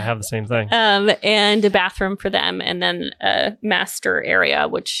 girls. Yeah. I have the same thing. And a bathroom for them. And then a master area,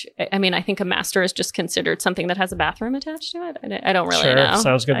 which, I mean, I think a master is just considered something that has a bathroom attached to it. I don't really know.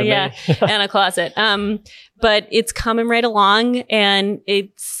 Sounds good to me. And a closet. But it's coming right along, and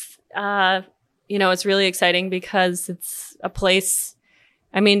it's, it's really exciting because it's a place,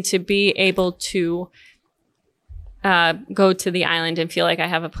 I mean, to be able to go to the island and feel like I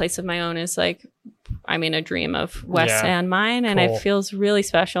have a place of my own is like, I mean, a dream of Wes and mine. And it feels really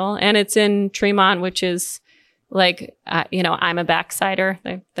special. And it's in Tremont, which is like, I'm a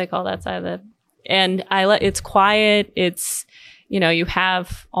backsider. They call that side of the, and it's quiet. It's, you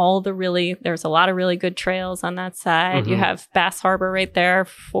have there's a lot of really good trails on that side. Mm-hmm. You have Bass Harbor right there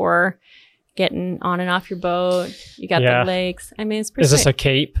for getting on and off your boat. You got the lakes. I mean, it's pretty. Is this a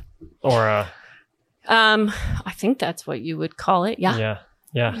cape or a? I think that's what you would call it. Yeah.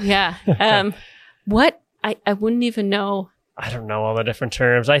 Yeah. What? I wouldn't even know. I don't know all the different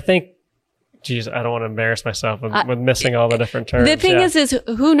terms. I think, geez, I don't want to embarrass myself with missing all the different terms. The thing is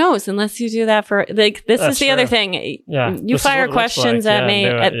who knows unless you do that for, like, this is the other thing. Yeah. You fire questions at me.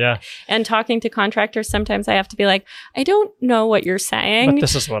 And talking to contractors, sometimes I have to be like, I don't know what you're saying. But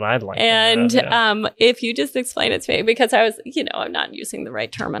this is what I'd like and to have, if you just explain it to me, because I was, I'm not using the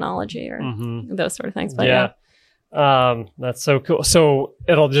right terminology or those sort of things. But that's so cool. So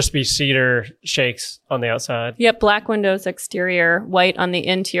it'll just be cedar shakes on the outside. Yep. Black windows exterior, white on the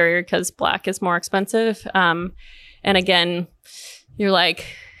interior because black is more expensive. And again, you're like,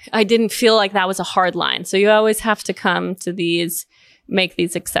 I didn't feel like that was a hard line. So you always have to come to make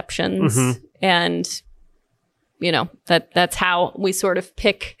these exceptions. Mm-hmm. And, that's how we sort of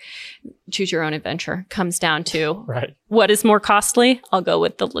choose your own adventure. Comes down to what is more costly. I'll go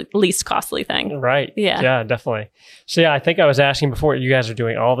with the least costly thing. Right. Yeah. Yeah, definitely. So I think I was asking before, you guys are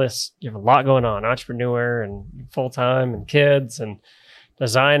doing all this. You have a lot going on, entrepreneur and full-time and kids and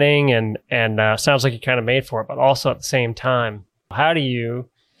designing and sounds like you're kind of made for it, but also at the same time, how do you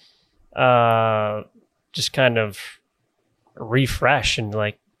just kind of refresh and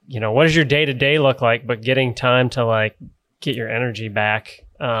like, what does your day-to-day look like, but getting time to like get your energy back?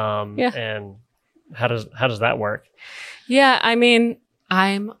 And how does that work? Yeah. I mean,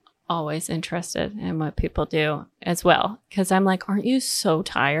 I'm always interested in what people do as well. Cause I'm like, aren't you so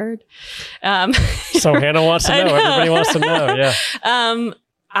tired? So Hannah wants to know. Everybody wants to know. Yeah.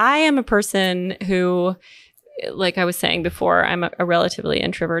 I am a person who, like I was saying before, I'm a relatively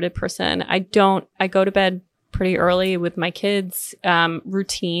introverted person. I go to bed pretty early with my kids.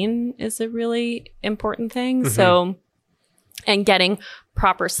 Routine is a really important thing. Mm-hmm. So, and getting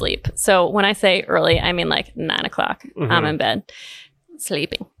proper sleep. So when I say early, I mean like 9 o'clock. Mm-hmm. I'm in bed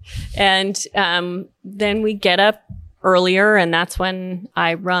sleeping. And then we get up earlier, and that's when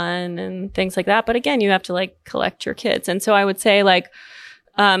I run and things like that. But again, you have to like collect your kids. And so I would say like,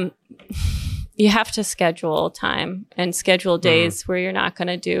 you have to schedule time and schedule days where you're not going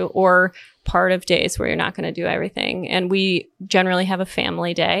to do, or part of days where you're not going to do everything. And we generally have a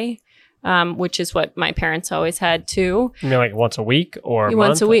family day, which is what my parents always had too. You mean like once a week or a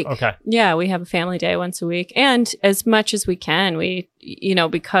once month? a week? Okay. Yeah, we have a family day once a week. And as much as we can, we,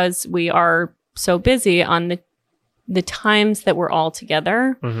 because we are so busy on the times that we're all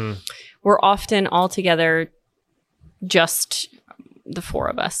together, we're often all together just the 4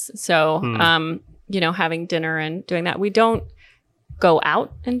 of us. So, having dinner and doing that, we don't go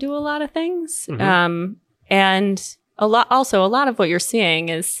out and do a lot of things. And a lot of what you're seeing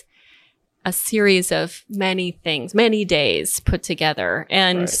is a series of many things, many days put together.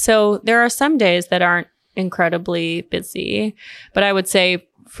 And so there are some days that aren't incredibly busy, but I would say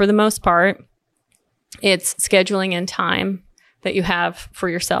for the most part, it's scheduling in time that you have for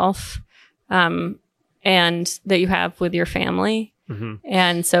yourself, and that you have with your family.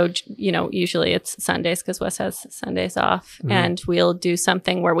 And so, usually it's Sundays because Wes has Sundays off, and we'll do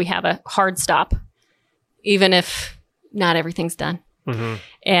something where we have a hard stop, even if not everything's done.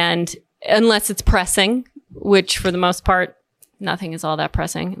 And unless it's pressing, which for the most part, nothing is all that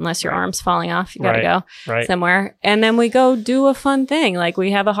pressing unless your arm's falling off. You got to go somewhere. And then we go do a fun thing. Like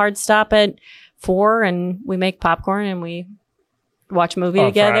we have a hard stop at 4 and we make popcorn and we watch a movie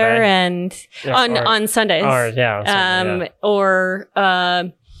together Friday. And on Sundays. Or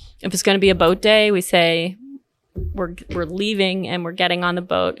if it's going to be a boat day, we say we're leaving and we're getting on the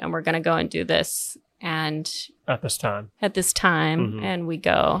boat and we're going to go and do this. And at this time, and we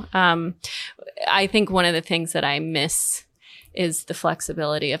go. I think one of the things that I miss is the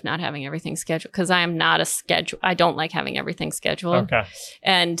flexibility of not having everything scheduled. Because I am not a schedule. I don't like having everything scheduled. Okay.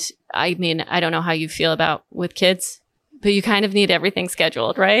 And I mean, I don't know how you feel about with kids, but you kind of need everything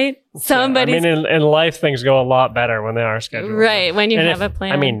scheduled, right? Somebody. I mean, in life, things go a lot better when they are scheduled. Right. When you have a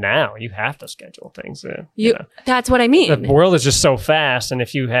plan. I mean, now you have to schedule things. That's what I mean. The world is just so fast. And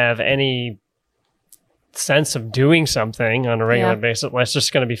if you have any sense of doing something on a regular basis, it's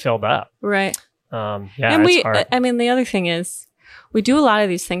just going to be filled up. Right. And it's hard. I mean, the other thing is we do a lot of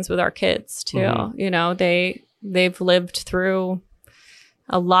these things with our kids too. Mm-hmm. You know, they've lived through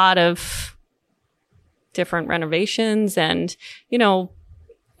a lot of different renovations, and, you know,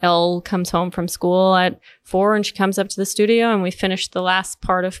 Elle comes home from school at 4 and she comes up to the studio and we finish the last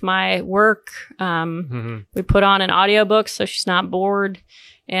part of my work. We put on an audiobook so she's not bored.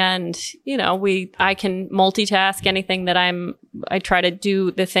 And, you know, I can multitask anything that I try to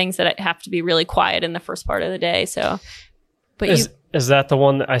do the things that have to be really quiet in the first part of the day. So, but is that the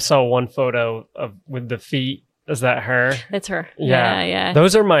one that I saw one photo of with the feet? Is that her? It's her. Yeah. Yeah.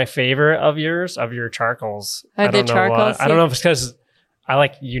 Those are my favorite of your charcoals. I don't know why. I don't know if it's because I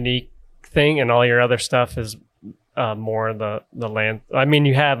like unique thing and all your other stuff is more the land. I mean,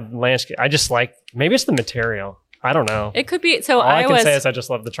 you have landscape. I just like, maybe it's the material. I don't know. It could be. So all I can say is I just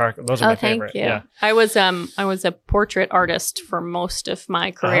love the charcoal. Those are my favorite. Thank you. Yeah. I was a portrait artist for most of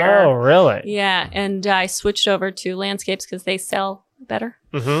my career. Oh, really? Yeah, and I switched over to landscapes because they sell better.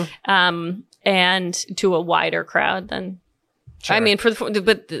 Mm-hmm. And to a wider crowd than. Sure. I mean,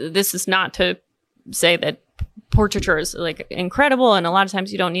 but this is not to say that portraiture is like incredible, and a lot of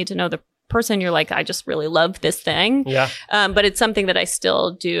times you don't need to know the person. You're like, I just really love this thing. Yeah. But it's something that I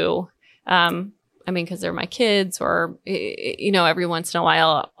still do. I mean, because they're my kids, or, you know, every once in a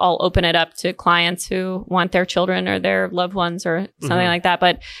while I'll open it up to clients who want their children or their loved ones or something like that.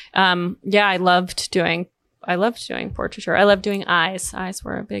 But yeah, I loved doing portraiture. I loved doing eyes. Eyes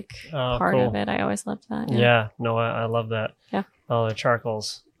were a big part of it. I always loved that. Yeah. No, I love that. Yeah. Oh, the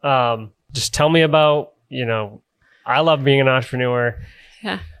charcoals. Just tell me about, you know, I love being an entrepreneur.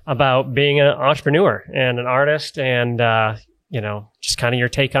 Yeah. About being an entrepreneur and an artist, and you know, just kind of your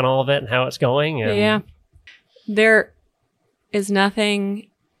take on all of it and how it's going. And yeah. There is nothing.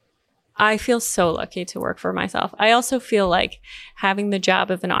 I feel so lucky to work for myself. I also feel like having the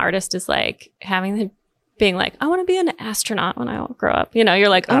job of an artist is like being like, I want to be an astronaut when I grow up. You know, you're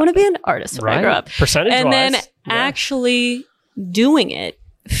like, I want to be an artist when I grow up. Percentage and wise, then actually doing it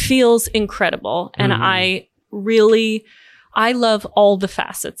feels incredible. And I love all the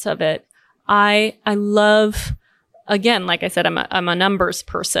facets of it. I love, again, like I said, I'm a numbers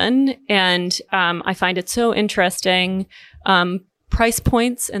person, and I find it so interesting. Price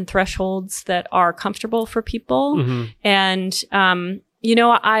points and thresholds that are comfortable for people. And, you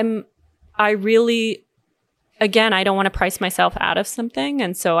know, I really, again, I don't want to price myself out of something.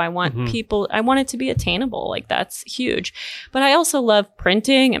 And so I want I want it to be attainable. Like, that's huge. But I also love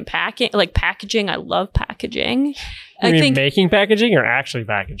printing and packaging. I love packaging. You mean making packaging or actually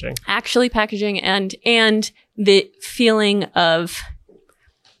packaging? Actually packaging, and the feeling of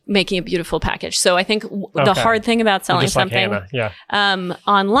making a beautiful package. So I think the hard thing about selling something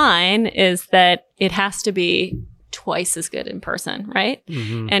online is that it has to be twice as good in person, right?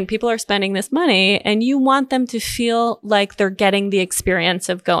 And people are spending this money, and you want them to feel like they're getting the experience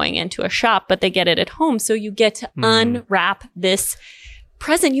of going into a shop, but they get it at home. So you get to unwrap this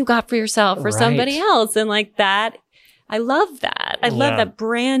present you got for yourself or somebody else. And like that, I love that. I love that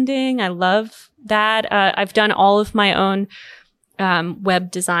branding. I love that. I've done all of my own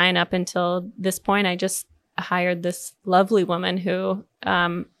web design up until this point. I just hired this lovely woman who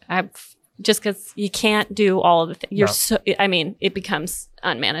just because you can't do all of the things. It becomes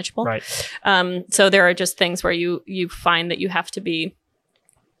unmanageable. Right. So there are just things where you find that you have to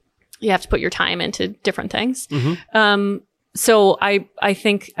put your time into different things. So I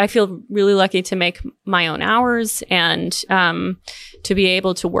think I feel really lucky to make my own hours and to be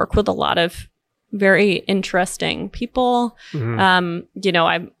able to work with a lot of very interesting people. You know,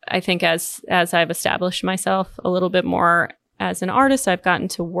 I think as I've established myself a little bit more as an artist, I've gotten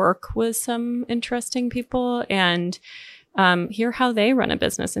to work with some interesting people and hear how they run a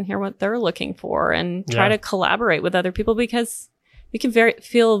business and hear what they're looking for and try to collaborate with other people, because you can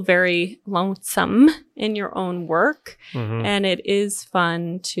feel very lonesome in your own work. And it is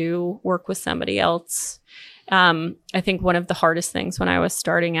fun to work with somebody else. I think one of the hardest things when I was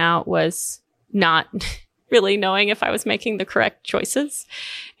starting out was not really knowing if I was making the correct choices.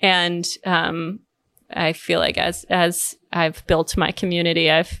 And I feel like as I've built my community,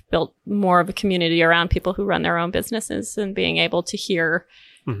 I've built more of a community around people who run their own businesses, and being able to hear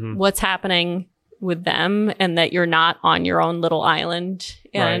what's happening with them, and that you're not on your own little island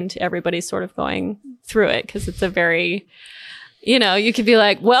and everybody's sort of going through it, because it's a very, you could be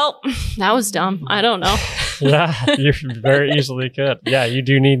like, well, that was dumb. I don't know. Yeah, you very easily could. Yeah, you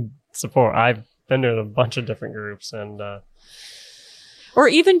do need support. I've been to a bunch of different groups, and or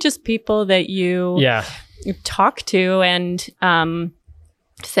even just people that you talk to and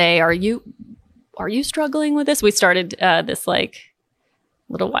say, are you struggling with this? We started this like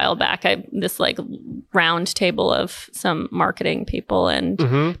little while back, this like round table of some marketing people, and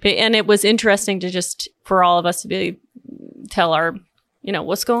it was interesting to just for all of us to tell our,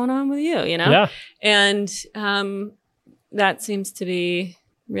 what's going on with you, and that seems to be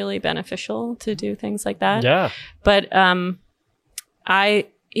really beneficial to do things like that. Yeah. But the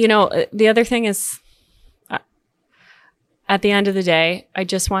other thing is, at the end of the day, I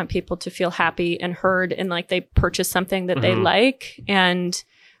just want people to feel happy and heard, and like they purchase something that they like. And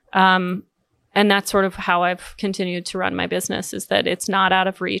that's sort of how I've continued to run my business, is that it's not out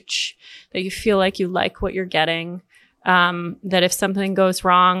of reach, that you feel like you like what you're getting. That if something goes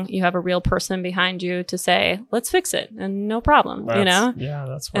wrong, you have a real person behind you to say, let's fix it, and no problem, Yeah,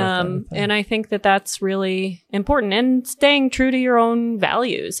 that's worth everything. And I think that that's really important, and staying true to your own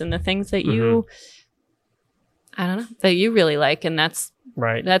values and the things that you, that you really like. And that's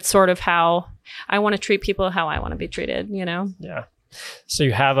sort of how I want to treat people, how I want to be treated, Yeah. So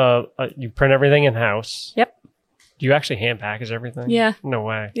you have you print everything in house. Yep. Do you actually hand package everything? Yeah. No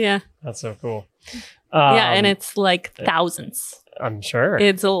way. Yeah. That's so cool. And it's like thousands. I'm sure.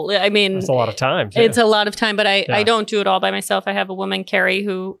 It's a lot of time. Too. It's a lot of time, but I don't do it all by myself. I have a woman, Carrie,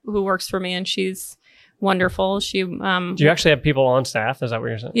 who works for me, and she's wonderful. She do you actually have people on staff? Is that what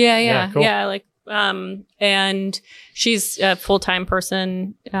you're saying? Yeah. Cool. Yeah. Like and she's a full-time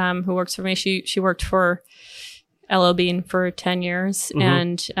person who works for me. She worked for LL Bean for 10 years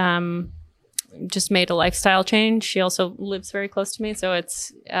and just made a lifestyle change. She also lives very close to me, so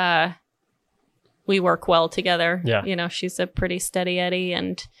it's we work well together. Yeah. She's a pretty steady Eddie,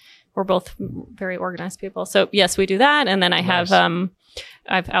 and we're both very organized people. So yes, we do that. And then I have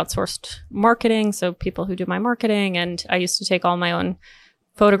I've outsourced marketing, so people who do my marketing, and I used to take all my own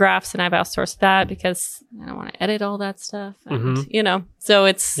photographs, and I've outsourced that because I don't want to edit all that stuff. And, so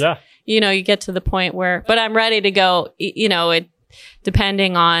it's, you get to the point where, but I'm ready to go, it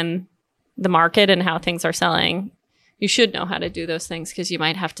depending on the market and how things are selling, you should know how to do those things, because you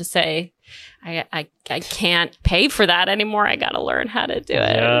might have to say, I can't pay for that anymore. I got to learn how to do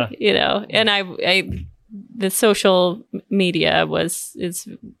it, and the social media is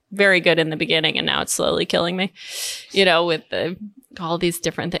very good in the beginning, and now it's slowly killing me, with all these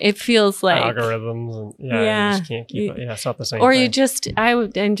different things. It feels like algorithms, and you just can't keep it. Yeah, it's not the same. Or thing.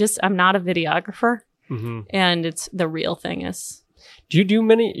 I'm not a videographer, and it's the real thing is. Do you do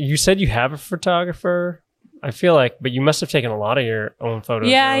many? You said you have a photographer. I feel like, but you must have taken a lot of your own photos.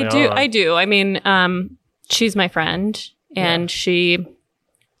 Yeah, I do. I do. I mean, she's my friend, and she,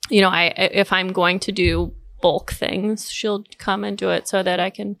 if I'm going to do bulk things, she'll come and do it so that I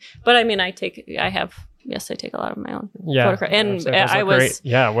can. But I mean, I take a lot of my own photograph. And I was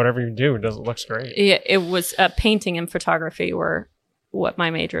great. Whatever you do, it looks great. Yeah, it was painting and photography were what my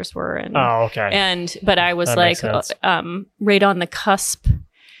majors were. And, but I was right on the cusp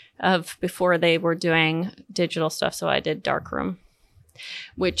of before they were doing digital stuff. So I did darkroom,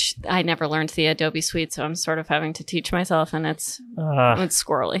 which I never learned the Adobe Suite. So I'm sort of having to teach myself, and it's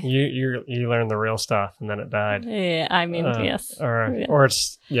squirrely. You learned the real stuff, and then it died. Yeah, I mean, yes. Or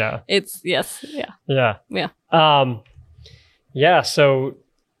it's, It's, yes, yeah. Yeah. Yeah. So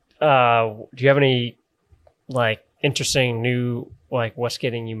do you have any, like, interesting new, like, what's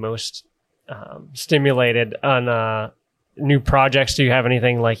getting you most stimulated on new projects? Do you have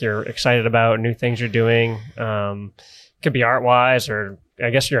anything like you're excited about, new things you're doing? Could be art wise, or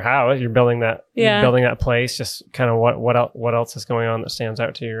I guess your house, you're building that place. Just kind of what else is going on that stands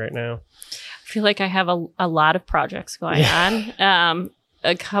out to you right now? I feel like I have a lot of projects going on.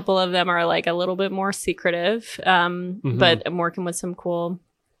 A couple of them are like a little bit more secretive, but I'm working with some cool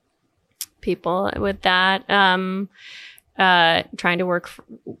people with that. Trying to work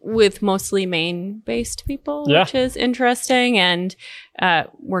with mostly Maine-based people, which is interesting, and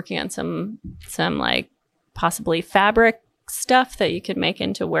working on some like possibly fabric stuff that you could make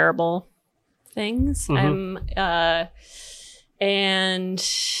into wearable things. And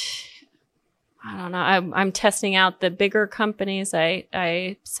I don't know. I'm testing out the bigger companies.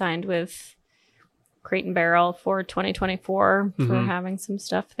 I signed with Crate and Barrel for 2024 for having some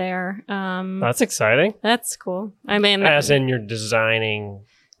stuff there. That's exciting. That's cool. I mean, as in you're designing.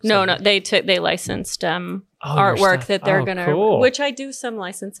 No, they licensed artwork that they're gonna, cool. which I do some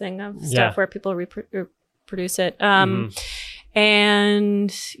licensing of stuff where people reproduce it.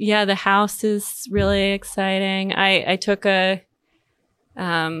 And yeah, the house is really exciting. I took a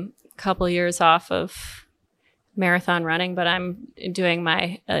couple years off of marathon running, but I'm doing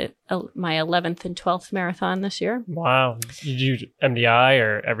my 11th and 12th marathon this year. Wow. Did you do MDI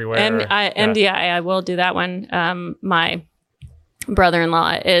or everywhere? MDI, I will do that one. My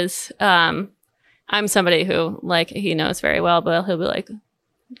brother-in-law is, I'm somebody who, like, he knows very well, but he'll be like,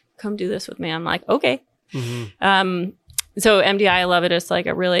 come do this with me. I'm like, okay. So MDI, I love it. It's like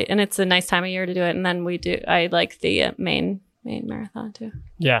and it's a nice time of year to do it. And then I like the Maine marathon too.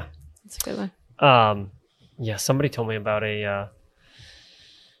 Yeah. It's a good one. Yeah. Somebody told me about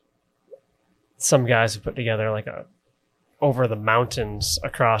some guys who put together like a over the mountains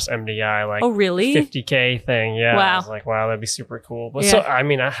across MDI, like, oh really, 50K thing. Yeah. Wow. I was like, wow, that'd be super cool. But so, I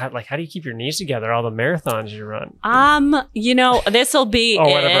mean, how do you keep your knees together? All the marathons you run. This'll be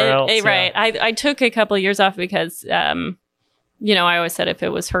whatever else. Right. I took a couple of years off because, I always said if it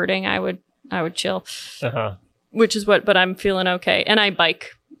was hurting, I would chill, which is but I'm feeling okay. And I bike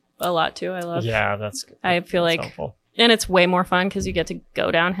a lot too. I feel like helpful. And it's way more fun because you get to go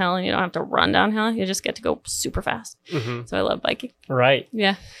downhill and you don't have to run downhill. You just get to go super fast. So I love biking. Right.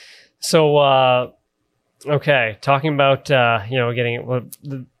 Yeah. So, okay. Talking about,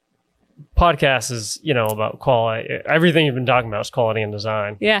 the podcast is, about quality. Everything you've been talking about is quality and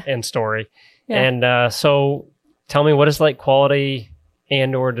design and story. Yeah. And so tell me, what does like quality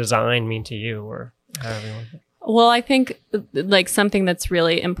and or design mean to you, or however you want to. Well, I think like something that's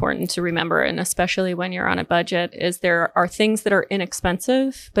really important to remember, and especially when you're on a budget, is there are things that are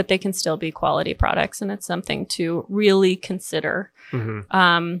inexpensive, but they can still be quality products. And it's something to really consider.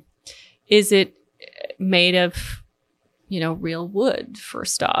 Is it made of, real wood,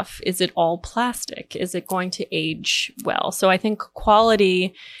 first off? Is it all plastic? Is it going to age well? So I think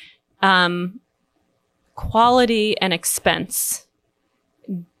quality and expense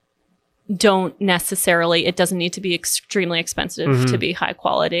don't necessarily, it doesn't need to be extremely expensive to be high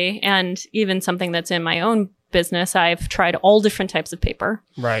quality. And even something that's in my own business, I've tried all different types of paper.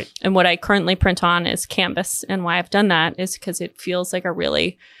 Right. And what I currently print on is canvas. And why I've done that is because it feels like a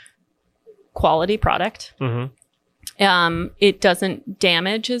really quality product. It doesn't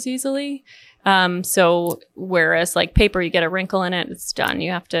damage as easily. So whereas like paper, you get a wrinkle in it, it's done.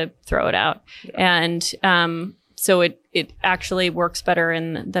 You have to throw it out. Yeah. And, so it actually works better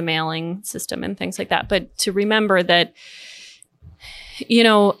in the mailing system and things like that. But to remember that, you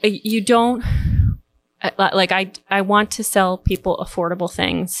don't, like I want to sell people affordable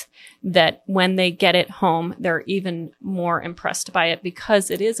things that when they get it home, they're even more impressed by it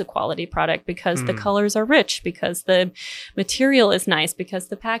because it is a quality product, because the colors are rich, because the material is nice, because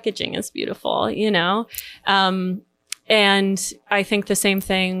the packaging is beautiful, And I think the same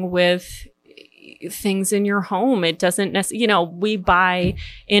thing with things in your home. It doesn't necessarily, we buy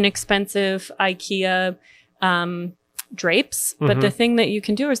inexpensive IKEA drapes, but the thing that you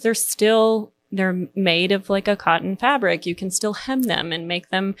can do is they're made of like a cotton fabric. You can still hem them and make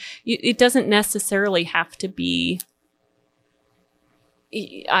them. It doesn't necessarily have to be.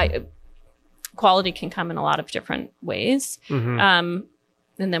 Quality can come in a lot of different ways.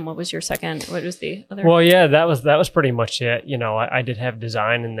 And then what was your second? What was the other? Well, yeah, that was pretty much it. I did have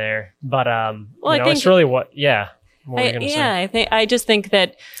design in there, but I think it's really what were you gonna say? I just think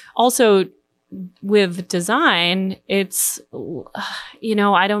that also with design, it's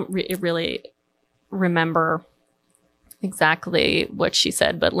I don't really remember exactly what she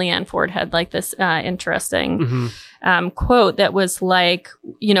said, but Leanne Ford had like this interesting quote that was like,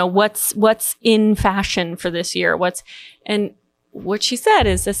 what's in fashion for this year? What she said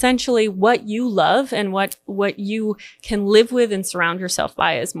is essentially what you love and what you can live with and surround yourself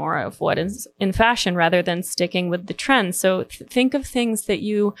by is more of what is in fashion rather than sticking with the trends. So think of things that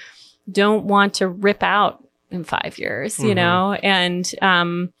you don't want to rip out in 5 years, and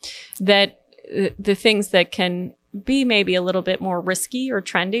that the things that can be maybe a little bit more risky or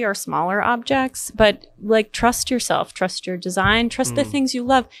trendy or smaller objects, but like trust yourself, trust your design, trust the things you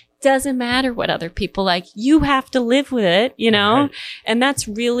love. Doesn't matter what other people like. You have to live with it, Right. And that's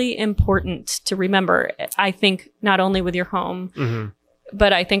really important to remember. I think not only with your home,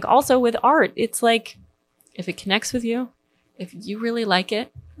 but I think also with art. It's like, if it connects with you, if you really like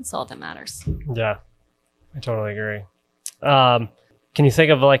it, that's all that matters. Yeah, I totally agree. Can you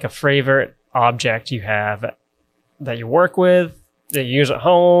think of like a favorite object you have that you work with, that you use at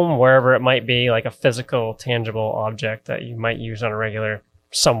home, wherever it might be, like a physical, tangible object that you might use on a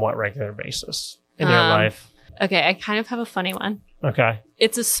somewhat regular basis in your life? Okay, I kind of have a funny one. Okay.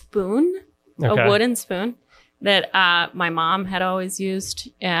 It's a spoon, a wooden spoon. that my mom had always used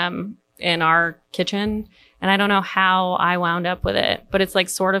in our kitchen. And I don't know how I wound up with it, but it's like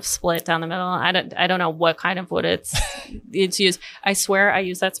sort of split down the middle. I don't know what kind of wood it's used. I swear I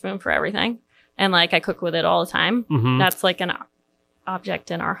use that spoon for everything. And like I cook with it all the time. Mm-hmm. That's like an object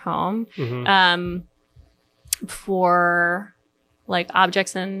in our home. Mm-hmm. For like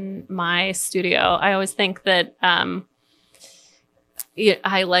objects in my studio, I always think that I'm really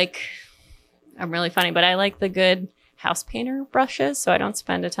funny, but I like the good house painter brushes. So I don't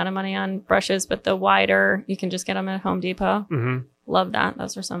spend a ton of money on brushes, but the wider, you can just get them at Home Depot. Mm-hmm. Love that.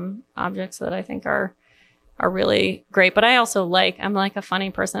 Those are some objects that I think are really great. But I also I'm like a funny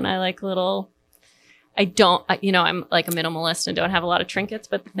person. I like I'm like a minimalist and don't have a lot of trinkets,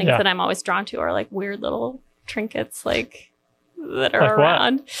 but the things that I'm always drawn to are like weird little trinkets, like that are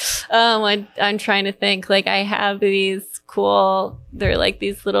around. I'm trying to think. Like I have these cool, they're like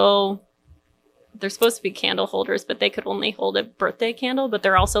these little, they're supposed to be candle holders, but they could only hold a birthday candle, but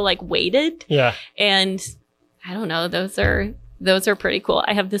they're also like weighted. Yeah. And I don't know, those are pretty cool.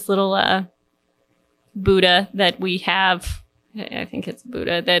 I have this little Buddha that we have, I think it's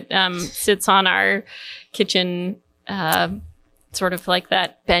Buddha, that sits on our kitchen, sort of like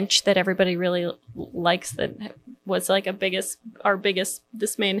that bench that everybody really likes, that was like our biggest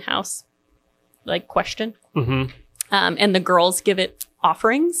this main house like question. Mm-hmm. And the girls give it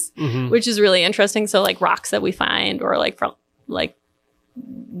offerings, mm-hmm. which is really interesting. So like rocks that we find, or like from like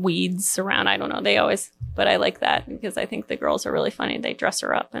weeds around, I don't know, but I like that because I think the girls are really funny. They dress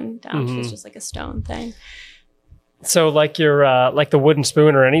her up and down. Mm-hmm. She's just like a stone thing. So like your like the wooden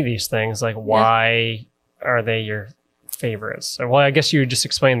spoon or any of these things, like why are they your favorites? So, well, I guess you just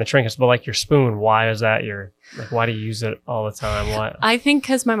explained the trinkets, but like your spoon, why is that why do you use it all the time? Why? I think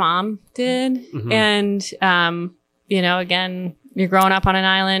because my mom did. Mm-hmm. And, again, you're growing up on an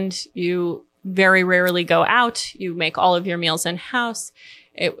island. You very rarely go out. You make all of your meals in house.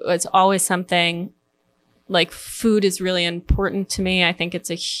 It was always something like food is really important to me. I think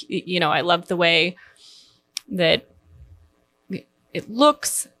it's I love the way that it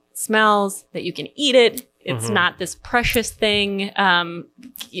looks, smells, that you can eat it. It's mm-hmm. not this precious thing,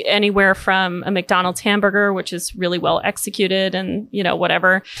 anywhere from a McDonald's hamburger, which is really well executed and,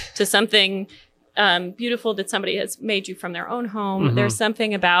 whatever, to something beautiful that somebody has made you from their own home. Mm-hmm. There's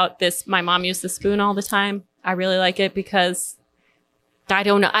something about this. My mom used the spoon all the time. I really like it because I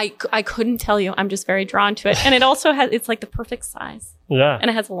don't know. I couldn't tell you. I'm just very drawn to it. And it also it's like the perfect size. Yeah. And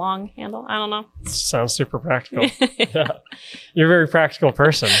it has a long handle. I don't know. Sounds super practical. Yeah. You're a very practical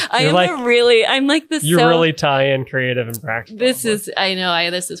person. I'm like this. You really tie in creative and practical. This is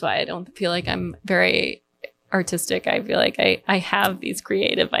why I don't feel like I'm very artistic. I feel like I have these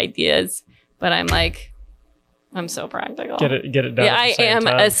creative ideas, but I'm so practical. Get it done. Yeah, I am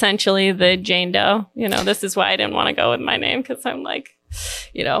essentially the Jane Doe. This is why I didn't want to go with my name, because I'm like,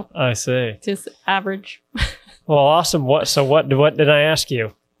 I see. Just average. Well, awesome. What did I ask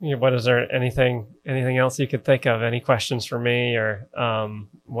you? What is there anything else you could think of? Any questions for me, or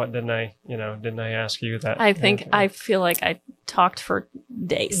what didn't I ask you that? I feel like I talked for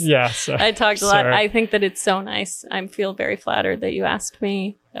days. Yeah. So, I talked a lot. I think that it's so nice. I feel very flattered that you asked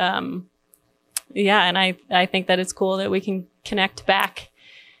me. And I think that it's cool that we can connect back,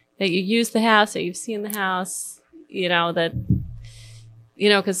 that you use the house, that you've seen the house,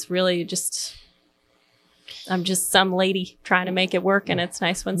 because really I'm just some lady trying to make it work. And it's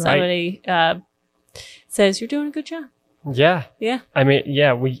nice when somebody says you're doing a good job. Yeah. Yeah. I mean,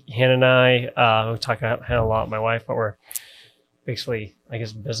 yeah, Hannah and I, we talk about Hannah a lot, my wife, but we're basically, I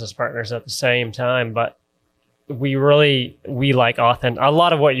guess, business partners at the same time. But we like authentic. A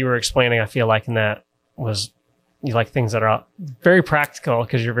lot of what you were explaining, I feel like, in that was you like things that are very practical,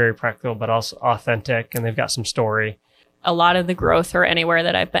 because you're very practical, but also authentic, and they've got some story. A lot of the growth, or anywhere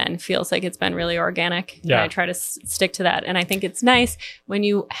that I've been, feels like it's been really organic. Yeah. And I try to stick to that. And I think it's nice when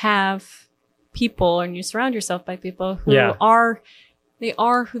you have people and you surround yourself by people who are who they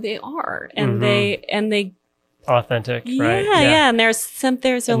are, and mm-hmm. they authentic, right? Yeah. And there's a lot.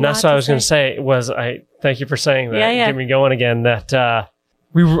 And that's what I was going to say. Thank you for saying that. Yeah. Get me going again. That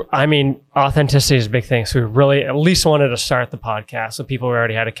authenticity is a big thing. So we really at least wanted to start the podcast with people we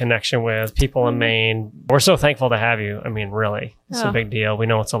already had a connection with, people in Maine. We're so thankful to have you. I mean, really, it's a big deal. We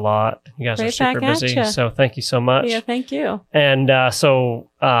know it's a lot. You guys are super busy. So thank you so much. Yeah, thank you. And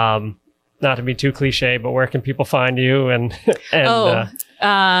not to be too cliche, but where can people find you? And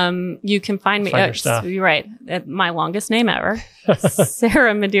you can find me. You're right. My longest name ever,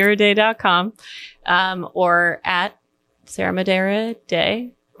 sarahmadeiraday.com, or at Sarah Madeira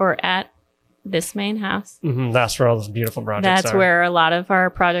Day, or at this main house. That's where all those beautiful projects That's are. where a lot of our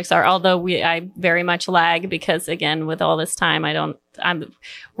projects are. Although I very much lag because, again, with all this time,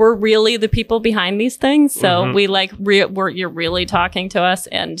 we're really the people behind these things. So we you're really talking to us,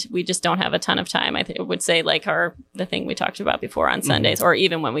 and we just don't have a ton of time. I would say like the thing we talked about before on Sundays, or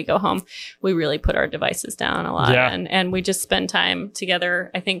even when we go home, we really put our devices down a lot, and we just spend time together.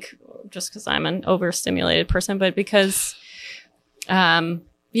 I think just because I'm an overstimulated person, but because,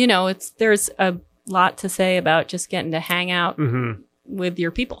 there's a lot to say about just getting to hang out with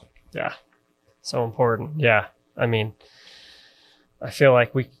your people. Yeah. So important. Yeah. I mean, I feel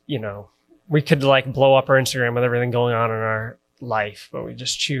like we could like blow up our Instagram with everything going on in our life, but we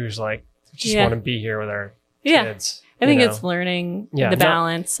just choose want to be here with our kids. I think it's learning the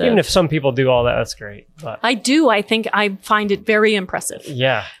balance. Even if some people do all that, that's great. But I do. I think I find it very impressive.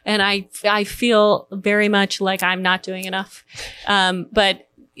 Yeah. And I feel very much like I'm not doing enough. But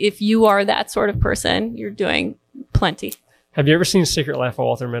if you are that sort of person, you're doing plenty. Have you ever seen Secret Life of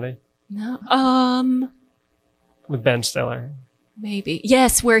Walter Mitty? No. With Ben Stiller. Maybe.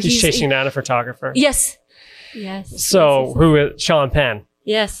 Yes, where he's chasing down a photographer. Yes. So who is Sean Penn?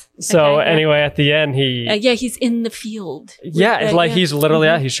 Yes. So anyway, at the end, he's in the field. He's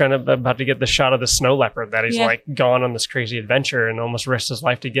literally he's about to get the shot of the snow leopard that he's like gone on this crazy adventure and almost risked his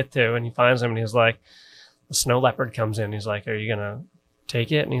life to get to. And he finds him and he's like, the snow leopard comes in. He's like, are you going to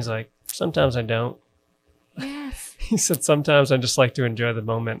take it? And he's like, sometimes I don't. Yes. He said, sometimes I just like to enjoy the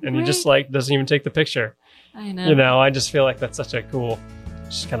moment. And he just like doesn't even take the picture. I know. I just feel like that's such a cool,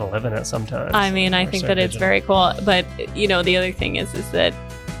 just kind of live in it sometimes. I mean, I think that it's very cool. But, the other thing is that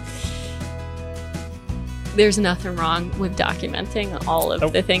there's nothing wrong with documenting all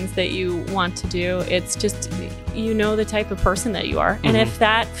of the things that you want to do. It's just, the type of person that you are. And if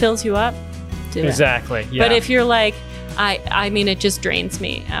that fills you up, do it. Exactly. Yeah. But if you're like, I mean, it just drains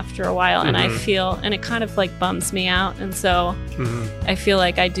me after a while, and I feel, and it kind of like bums me out. And so I feel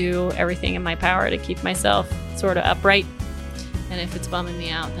like I do everything in my power to keep myself sort of upright. And if it's bumming me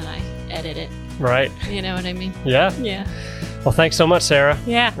out, then I edit it. Right. You know what I mean? Yeah. Yeah. Well, thanks so much, Sarah.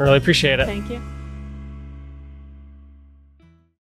 Yeah. I really appreciate it. Thank you.